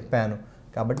చాలాసార్లు చెప్పాను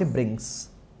కాబట్టి బ్రింగ్స్.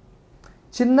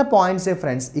 చిన్న పాయింట్సే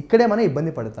ఫ్రెండ్స్, ఇక్కడే మనం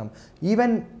ఇబ్బంది పడతాం.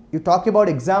 Even you talk about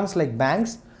exams like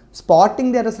banks,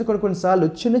 spotting the errors కొన్నిసార్లు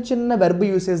చిన్న చిన్న వెర్బ్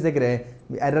యూసేజ్ దగ్గరే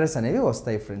ఎర్రర్స్ అనేవి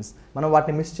వస్తాయి ఫ్రెండ్స్. మనం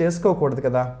వాటిని మిస్ చేసుకోకూడదు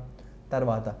కదా.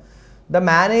 తర్వాత the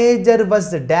manager was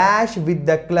dash with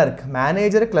the clerk.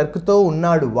 Manager క్లర్క్తో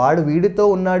ఉన్నాడు, వాడు వీడితో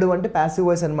ఉన్నాడు అంటే ప్యాసివ్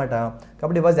వాయిస్ అనమాట.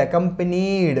 కాబట్టి was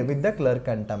accompanied with the clerk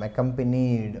అంటాం,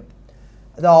 అకంపెనీడ్.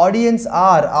 ద ఆడియన్స్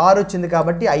ఆర్ వచ్చింది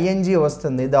కాబట్టి ఐఎన్జీ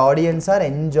వస్తుంది. The audience are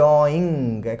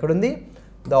enjoying. ఎక్కడుంది?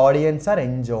 The audience are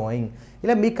enjoying.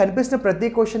 ఇలా మీకు కనిపిస్తున్న ప్రతి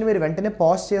క్వశ్చన్ మీరు వెంటనే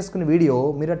పాజ్ చేసుకుని వీడియో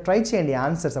మీరు ట్రై చేయండి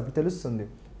ఆన్సర్స్, అప్పుడు తెలుస్తుంది.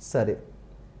 సరే,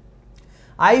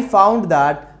 I found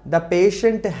that the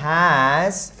patient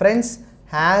has, friends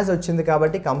has వచ్చింది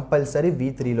కాబట్టి కంపల్సరీ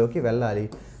V3లోకి వెళ్ళాలి.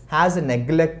 Has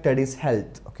neglected his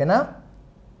health. ఓకేనా.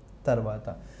 తర్వాత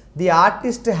the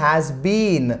artist has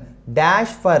been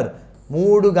dash for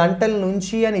 3 గంటల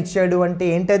నుంచి అని ఇచ్చాడు అంటే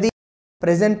ఏంటది?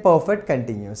 Present perfect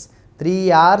continuous. 3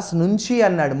 hours నుంచి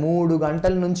అన్నాడు, 3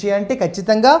 గంటల నుంచి అంటే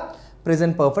ఖచ్చితంగా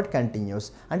ప్రెజెంట్ పర్ఫెక్ట్ కంటిన్యూస్.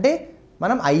 అంటే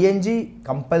మనం ఐఎన్జీ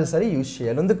కంపల్సరీ యూజ్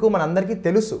చేయాలి. ఎందుకు? మనందరికీ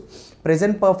తెలుసు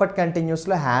ప్రెజెంట్ పర్ఫెక్ట్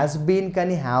కంటిన్యూస్లో హ్యాస్ బీన్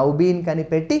కానీ హ్యావ్ బీన్ కానీ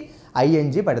పెట్టి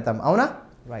ఐఎన్జీ పెడతాం, అవునా?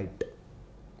 Right.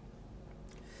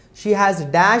 She has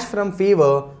dash from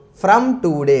fever from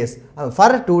 2 days,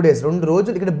 for 2 days, 2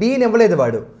 రోజులు. ఇక్కడ బీన్ ఇవ్వలేదు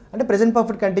వాడు, అంటే ప్రెజెంట్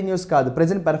పర్ఫెక్ట్ కంటిన్యూస్ కాదు,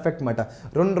 ప్రెజెంట్ పర్ఫెక్ట్ మాట.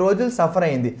 2 రోజులు సఫర్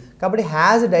అయింది కాబట్టి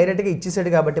హ్యాజ్ డైరెక్ట్గా ఇచ్చేసాడు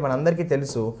కాబట్టి మనందరికీ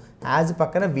తెలుసు హ్యాజ్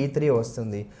పక్కన V3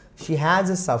 వస్తుంది. She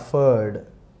has suffered.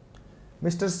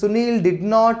 Mister Sunil did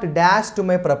not dash to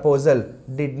my proposal.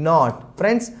 Did not,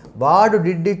 friends వాడు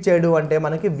డిడ్ ఇచ్చాడు అంటే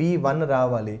మనకి V1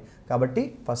 రావాలి కాబట్టి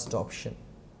first option.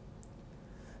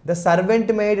 The servant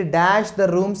made dash the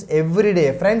rooms everyday.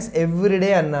 Friends everyday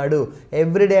అన్నాడు,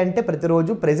 ఎవ్రీడే అంటే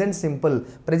ప్రతిరోజు. ప్రెజెంట్ సింపుల్,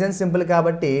 ప్రెజెంట్ సింపుల్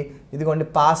కాబట్టి ఇదిగోండి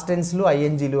పాస్ట్ టెన్స్లు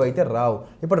ఐఎన్జీలు అయితే రావు.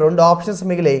 ఇప్పుడు 2 ఆప్షన్స్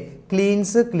మిగిలాయి,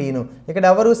 క్లీన్స్ క్లీను. ఇక్కడ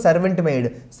ఎవరు? Servant made.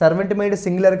 Servant made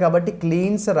singular కాబట్టి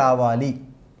క్లీన్స్ రావాలి.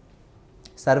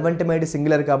 సర్వెంట్ మేడ్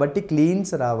సింగులర్ కాబట్టి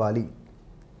క్లీన్స్ రావాలి.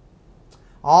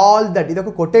 ఆల్ దట్, ఇది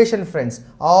ఒక quotation friends.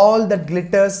 All that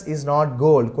glitters is not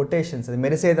gold. Quotations, అది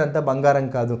మెరిసేదంతా బంగారం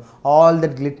కాదు. All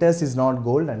that glitters is not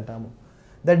gold అంటాము.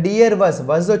 ద డియర్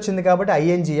వాజ్ వచ్చింది కాబట్టి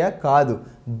ఐఎన్జియా కాదు.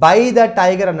 బై ద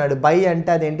టైగర్ అన్నాడు. బై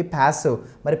అంటే అదేంటి? ప్యాసివ్.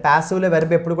 మరి ప్యాసివ్లో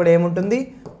వెర్బ్ ఎప్పుడు కూడా ఏముంటుంది?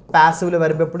 ప్యాసివ్లో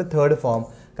వెర్బ్ ఎప్పుడు థర్డ్ ఫామ్.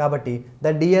 కాబట్టి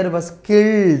ద డియర్ వాజ్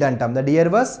కిల్డ్ అంటాం. ద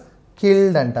డియర్ వాజ్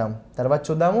కిల్డ్ అంటాం. తర్వాత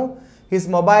చూద్దాము. His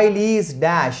mobile is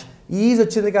dash. Is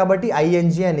వచ్చింది కాబట్టి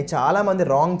ఐఎన్జీ అని చాలామంది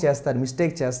రాంగ్ చేస్తారు,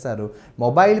 మిస్టేక్ చేస్తారు.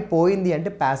 మొబైల్ పోయింది అంటే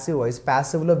ప్యాసివ్ వాయిస్,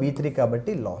 ప్యాసివ్లో V3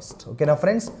 కాబట్టి లాస్ట్. ఓకేనా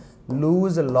ఫ్రెండ్స్?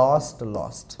 Loose, last,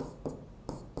 last.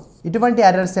 ఇటువంటి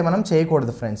ఎర్రర్సే మనం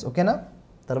చేయకూడదు ఫ్రెండ్స్. ఓకేనా.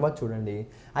 తర్వాత చూడండి.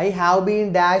 I have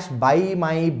been dash by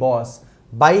my boss.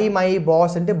 By my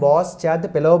boss అంటే బాస్ చేత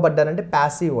పిలువబడ్డారంటే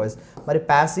ప్యాసివ్ వాయిస్. మరి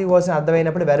ప్యాసివ్ వాయిస్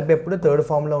అర్థమైనప్పుడు వెర్బ్ ఎప్పుడు థర్డ్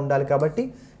ఫామ్లో ఉండాలి కాబట్టి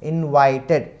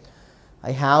invited.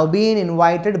 I have been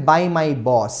invited by my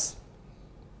boss.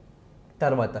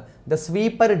 తర్వాత the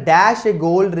sweeper dash A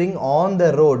gold ring on the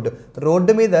road.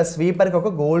 Road మీద స్వీపర్కి ఒక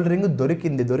గోల్డ్ రింగ్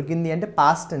దొరికింది. దొరికింది అంటే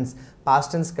పాస్ట్ టెన్స్,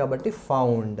 పాస్ట్ టెన్స్ కాబట్టి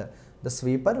found. The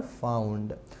sweeper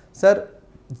found. Sir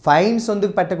finds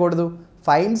ఎందుకు పెట్టకూడదు?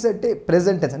 ఫైండ్స్ అంటే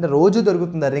ప్రెజెంట్ టెన్స్, అంటే రోజు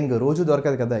దొరుకుతుంది ఆ రింగ్, రోజు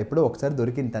దొరకదు కదా, ఇప్పుడు ఒకసారి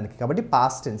దొరికింది దానికి కాబట్టి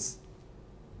past tense.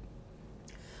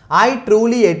 I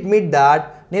truly admit that.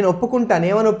 నేను ఒప్పుకుంటాను.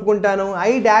 ఏమని ఒప్పుకుంటాను?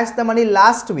 I dash the money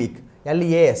last week.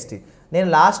 LAST. నేను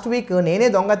లాస్ట్ వీక్ నేనే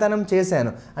దొంగతనం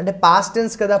చేశాను అంటే పాస్ట్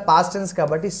టెన్స్ కదా, పాస్ట్ టెన్స్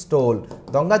కాబట్టి స్టోల్.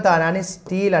 దొంగతనాన్ని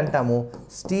స్టీల్ అంటాము.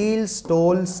 Steel,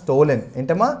 stole, stolen.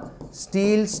 ఏంటమ్మా?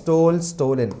 Steel, stole,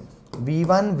 stolen.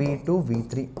 V1, V2,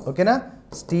 V3. ఓకేనా.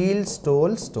 Steel,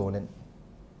 stole, stolen.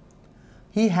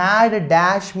 He had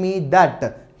dash me that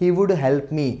he would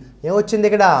help me. ఏమొచ్చింది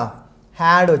ఇక్కడ?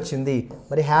 హ్యాడ్ వచ్చింది.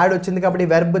 మరి హ్యాడ్ వచ్చింది కాబట్టి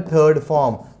verb third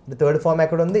form. Third form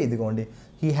ఎక్కడ ఉంది? ఇదిగోండి.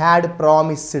 He had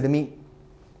promised me.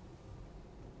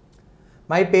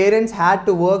 My parents had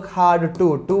to work hard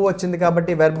to వచ్చింది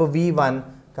కాబట్టి వెర్బ్ V1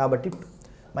 కాబట్టి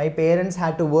my parents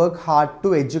had to work hard to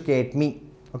educate మీ.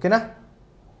 ఓకేనా.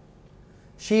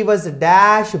 She was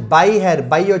dash by her.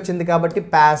 By వచ్చింది కాబట్టి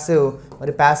passive.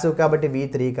 మరి ప్యాసివ్ కాబట్టి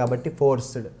V3 కాబట్టి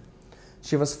forced.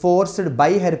 She was forced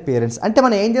by her parents. అంటే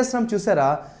మనం ఏం చేస్తున్నాం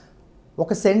చూసారా?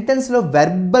 ఒక సెంటెన్స్లో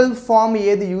వెర్బల్ ఫామ్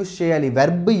ఏది యూజ్ చేయాలి,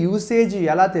 వెర్బ్ యూసేజ్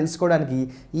ఎలా తెలుసుకోవడానికి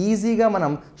ఈజీగా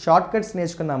మనం షార్ట్ కట్స్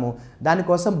నేర్చుకున్నాము.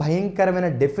 దానికోసం భయంకరమైన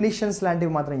డెఫినిషన్స్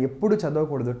లాంటివి మాత్రం ఎప్పుడు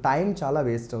చదవకూడదు. టైం చాలా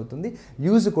వేస్ట్ అవుతుంది,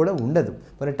 యూజ్ కూడా ఉండదు.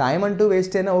 మరి టైం అంటూ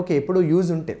వేస్ట్ అయినా ఓకే, ఎప్పుడు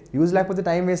యూజ్ ఉంటే, యూజ్ లేకపోతే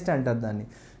టైం వేస్టే అంటారు దాన్ని.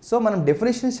 సో మనం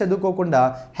డెఫినేషన్స్ చదువుకోకుండా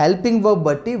హెల్పింగ్ వర్బ్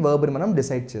బట్టి వర్బ్ని మనం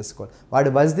డిసైడ్ చేసుకోవాలి.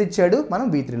 వాడు వజ్ ఇచ్చాడు, మనం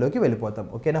V3లోకి వెళ్ళిపోతాం.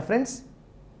 ఓకేనా ఫ్రెండ్స్?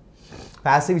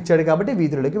 ప్యాసివ్ ఇచ్చాడు కాబట్టి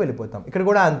V3లోకి వెళ్ళిపోతాం. ఇక్కడ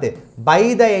కూడా అంతే, by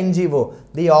the NGO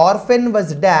the orphan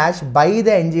was dash by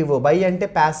the NGO. By అంటే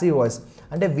ప్యాసివ్ వాయిస్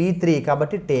అంటే V3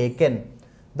 కాబట్టి taken.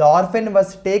 The orphan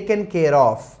was taken care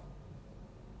of.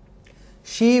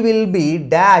 She will be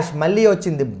dash మళ్ళీ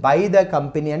వచ్చింది బై ద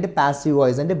కంపెనీ అంటే ప్యాసివ్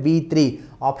వాయిస్ అంటే V3.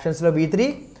 ఆప్షన్స్లో V3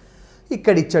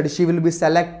 ఇక్కడ ఇచ్చాడు. She will be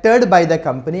selected by the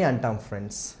company అంటాం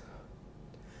friends.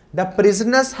 The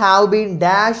prisoners have been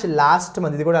dash last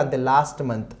month. ఇది కూడా అంతే,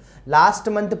 లాస్ట్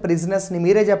మంత్ ప్రిజనర్స్ని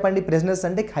మీరే చెప్పండి. ప్రిజనర్స్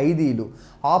అంటే ఖైదీలు.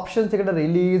 ఆప్షన్స్ ఇక్కడ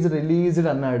రిలీజ్డ్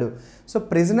అన్నాడు. సో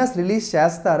ప్రిజనర్స్ రిలీజ్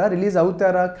చేస్తారా, రిలీజ్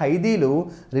అవుతారా? ఖైదీలు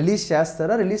రిలీజ్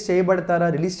చేస్తారా, రిలీజ్ చేయబడతారా?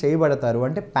 రిలీజ్ చేయబడతారు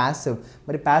అంటే ప్యాసివ్.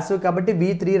 మరి ప్యాసివ్ కాబట్టి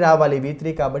V3 రావాలి.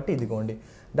 V3 కాబట్టి ఇదిగోండి,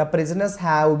 the prisoners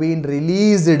have been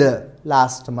released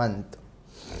last month.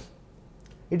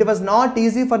 It was not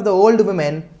easy for the old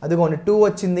women. అదిగోండి 2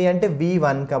 వచ్చింది అంటే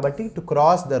V1 కాబట్టి to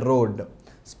cross the road.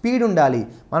 Speed ఉండాలి.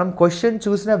 మనం క్వశ్చన్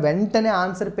చూసిన వెంటనే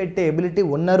ఆన్సర్ పెట్టే ఎబిలిటీ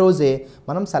ఉన్న రోజే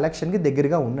మనం సెలక్షన్కి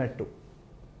దగ్గరగా ఉన్నట్టు.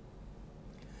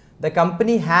 ద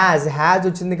కంపెనీ హ్యాజ్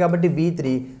వచ్చింది కాబట్టి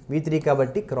V3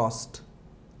 కాబట్టి crossed.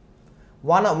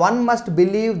 One must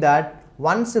believe that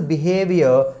once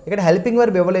behaviour. ఇక్కడ హెల్పింగ్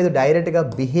వర్బ్ ఇవ్వలేదు, డైరెక్ట్గా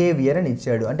బిహేవియర్ అని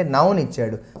ఇచ్చాడు. అంటే నౌన్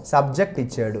ఇచ్చాడు, సబ్జెక్ట్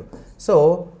ఇచ్చాడు. సో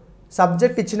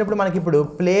సబ్జెక్ట్ ఇచ్చినప్పుడు మనకి ఇప్పుడు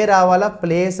ప్లే రావాలా,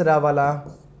 ప్లేస్ రావాలా?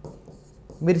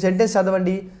 మీరు సెంటెన్స్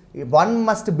చదవండి. One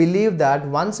must believe that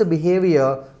once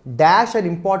behaviour dash an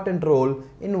important role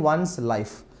in one's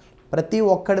life. ప్రతి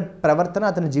ఒక్కడి ప్రవర్తన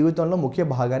అతని జీవితంలో ముఖ్య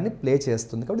భాగాన్ని ప్లే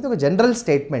చేస్తుంది. కాబట్టి ఇది ఒక జనరల్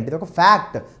స్టేట్మెంట్, ఇది ఒక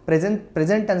ఫ్యాక్ట్.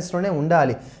 ప్రెజెంట్ టెన్స్లోనే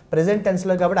ఉండాలి. ప్రెజెంట్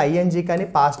టెన్స్లో కాబట్టి ఐఎన్జీ కానీ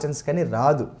పాస్ట్ టెన్స్ కానీ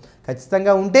రాదు.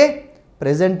 ఖచ్చితంగా ఉంటే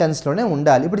ప్రెజెంట్ టెన్స్లోనే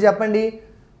ఉండాలి. ఇప్పుడు చెప్పండి,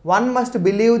 one must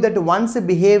believe that once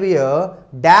behaviour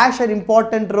dash an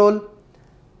important role.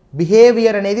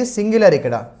 Behaviour అనేది సింగులర్,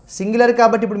 ఇక్కడ సింగులర్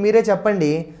కాబట్టి ఇప్పుడు మీరే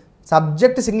చెప్పండి.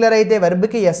 సబ్జెక్ట్ సింగులర్ అయితే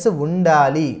వెర్బ్కి ఎస్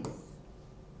ఉండాలి.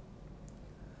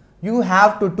 యూ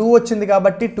హ్యావ్ టు 2 వచ్చింది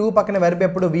కాబట్టి 2 పక్కన వెర్బ్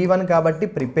ఎప్పుడు V1 కాబట్టి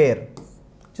ప్రిపేర్.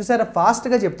 చూసారా,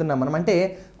 ఫాస్ట్గా చెప్తున్నాం మనం. అంటే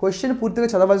క్వశ్చన్ పూర్తిగా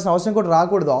చదవాల్సిన అవసరం కూడా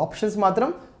రాకూడదు. ఆప్షన్స్ మాత్రం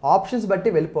ఆప్షన్స్ బట్టి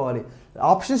వెళ్ళిపోవాలి.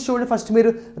 ఆప్షన్స్ చూడండి, ఫస్ట్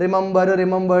మీరు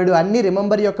రిమెంబర్డ్ అన్ని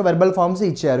రిమెంబర్ యొక్క వెర్బల్ ఫార్మ్స్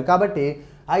ఇచ్చారు కాబట్టి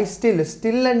ఐ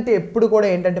స్టిల్ అంటే ఎప్పుడు కూడా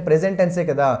ఏంటంటే ప్రెజెంట్ టెన్సే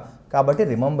కదా కాబట్టి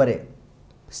రిమెంబరే.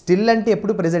 స్టిల్ అంటే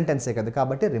ఎప్పుడు ప్రెజెంట్ టెన్సే కదా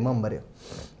కాబట్టి రిమెంబరే.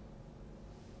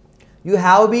 You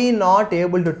have been not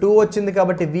able to 2 వచ్చింది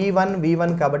కాబట్టి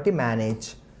V1 కాబట్టి manage.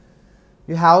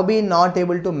 You have been not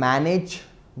able to manage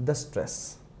the stress.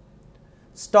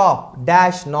 Stop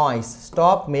dash noise.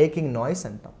 Stop making noise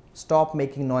అంటాం. Stop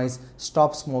making noise,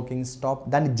 stop smoking, stop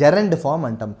దాన్ని gerund form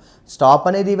అంటాం. Stop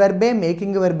అనేది వెర్బే,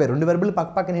 making వెర్బే. 2 వెర్బులు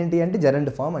పక్కన ఏంటి అంటే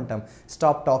జెరండ్ ఫామ్ అంటాం.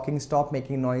 Stop talking, stop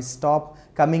making noise, stop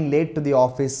coming late to the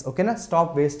office. ఓకేనా,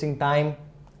 stop wasting time.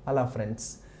 అలా ఫ్రెండ్స్.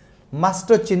 మస్ట్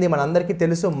వచ్చింది, మనందరికీ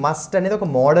తెలుసు. మస్ట్ అనేది ఒక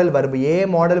మోడల్ వెర్బ్. ఏ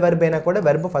మోడల్ వెర్బ్ అయినా కూడా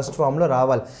వెర్బ్ ఫస్ట్ ఫామ్లో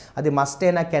రావాలి. అది మస్ట్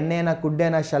అయినా, కెన్ అయినా, కుడ్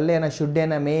అయినా, షల్ అయినా, షుడ్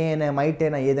అయినా, మే అయినా, మైట్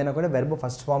అయినా, ఏదైనా కూడా వెర్బ్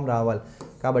ఫస్ట్ ఫామ్ రావాలి.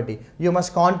 కాబట్టి యూ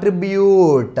మస్ట్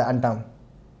కాంట్రిబ్యూట్ అంటాం.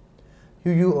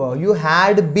 You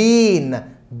had been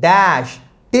dash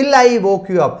till I woke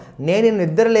you up. నేను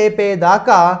నిద్ర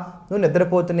లేపేదాకా నువ్వు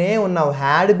నిద్రపోతూనే ఉన్నావు.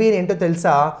 హ్యాడ్ బీన్ ఏంటో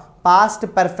తెలుసా? Past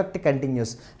perfect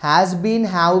continuous. Has been,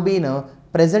 have been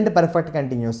present perfect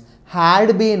continuous. Had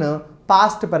been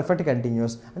past perfect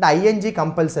continuous. అంటే ఐఎన్జీ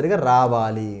కంపల్సరీగా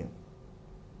రావాలి.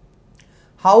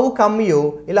 హౌ కమ్ యూ,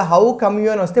 ఇలా హౌ కమ్ యూ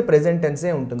అని వస్తే ప్రెజెంట్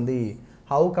టెన్సే ఉంటుంది.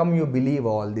 How come you believe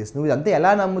all this. నువ్వు ఇదంతా ఎలా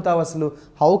నమ్ముతావు అసలు?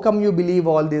 How come you believe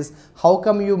all this? How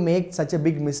come you make such a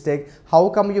big mistake? How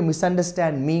come you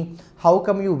misunderstand me? How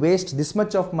come you waste this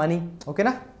much of money?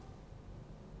 ఓకేనా.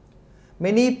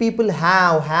 Many people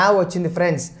have వచ్చింది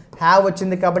friends. Have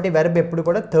వచ్చింది కాబట్టి verb ఎప్పుడు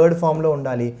కూడా third ఫామ్లో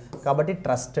ఉండాలి కాబట్టి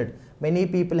trusted. Many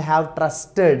people have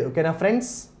trusted. ఓకేనా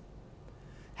friends.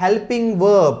 Helping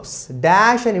verbs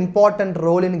dash an important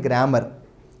role in grammar.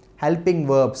 Helping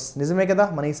verbs నిజమే కదా,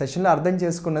 మన ఈ సెషన్లో అర్థం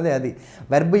చేసుకున్నది అది.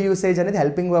 వెర్బ్ యూసేజ్ అనేది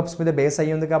హెల్పింగ్ వర్బ్స్ మీద బేస్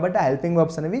అయ్యి ఉంది కాబట్టి ఆ హెల్పింగ్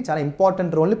వర్బ్స్ అనేవి చాలా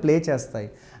ఇంపార్టెంట్ రోల్ని ప్లే చేస్తాయి.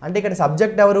 అంటే ఇక్కడ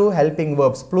సబ్జెక్ట్ ఎవరు? Helping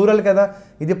verbs. ప్లూరల్ కదా,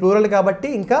 ఇది ప్లూరల్ కాబట్టి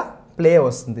ఇంకా ప్లే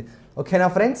వస్తుంది. ఓకేనా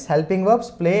friends, helping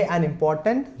verbs play an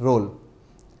important role.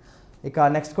 ఇక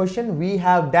next question, we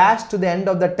have dash to the end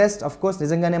of the test. Of course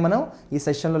నిజంగానే మనం ఈ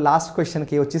సెషన్లో లాస్ట్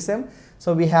క్వశ్చన్కి వచ్చేసాం. So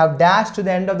we have dash to the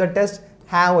end of the test.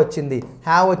 Have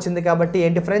వచ్చింది కాబట్టి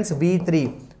ఏంటి ఫ్రెండ్స్?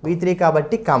 V3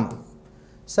 కాబట్టి కమ్.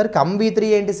 సార్ కమ్ V3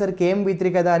 ఏంటి సార్? కేమ్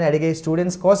V3 కదా అని అడిగే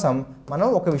స్టూడెంట్స్ కోసం మనం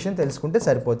ఒక విషయం తెలుసుకుంటే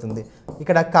సరిపోతుంది.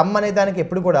 ఇక్కడ కమ్ అనే దానికి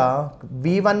ఎప్పుడు కూడా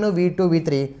V1, V2,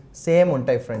 V3 సేమ్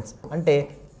ఉంటాయి ఫ్రెండ్స్. అంటే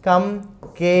కమ్,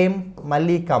 కేమ్,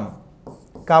 మళ్ళీ కమ్,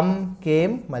 కమ్,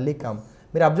 కేమ్, మళ్ళీ కమ్.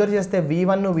 మీరు అబ్జర్వ్ చేస్తే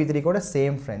V1, V3 కూడా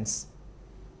same friends.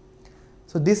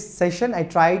 So this session I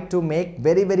try to make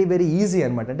very very very easy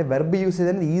అనమాట. అంటే వెర్బ్ యూసేజ్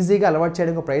అనేది ఈజీగా అలవాటు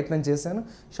చేయడానికి ప్రయత్నం చేశాను.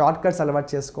 షార్ట్ కట్స్ అలవాటు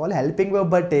చేసుకోవాలి. హెల్పింగ్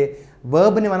వర్బ్ అంటే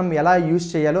వర్బ్ని మనం ఎలా యూజ్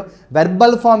చేయాలో,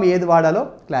 వెర్బల్ ఫామ్ ఏది వాడాలో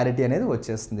క్లారిటీ అనేది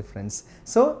వచ్చేస్తుంది ఫ్రెండ్స్.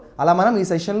 సో అలా మనం ఈ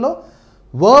సెషన్లో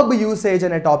వర్బ్ యూసేజ్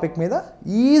అనే టాపిక్ మీద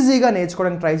ఈజీగా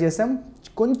నేర్చుకోవడానికి ట్రై చేసాం.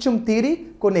 కొంచెం థియరీ,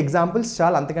 కొన్ని ఎగ్జాంపుల్స్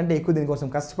చాలు, అంతకంటే ఎక్కువ దీనికోసం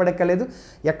కష్టపడక్కర్లేదు.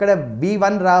 ఎక్కడ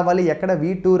V1 రావాలి, ఎక్కడ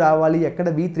V2 రావాలి, ఎక్కడ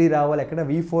V3 రావాలి, ఎక్కడ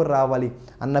V4 రావాలి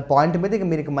అన్న పాయింట్ మీద ఇక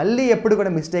మీరు మళ్ళీ ఎప్పుడు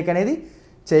కూడా మిస్టేక్ అనేది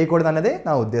చేయకూడదు అన్నదే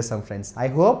నా ఉద్దేశం friends. I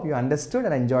hope you understood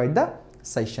and enjoyed the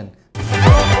session.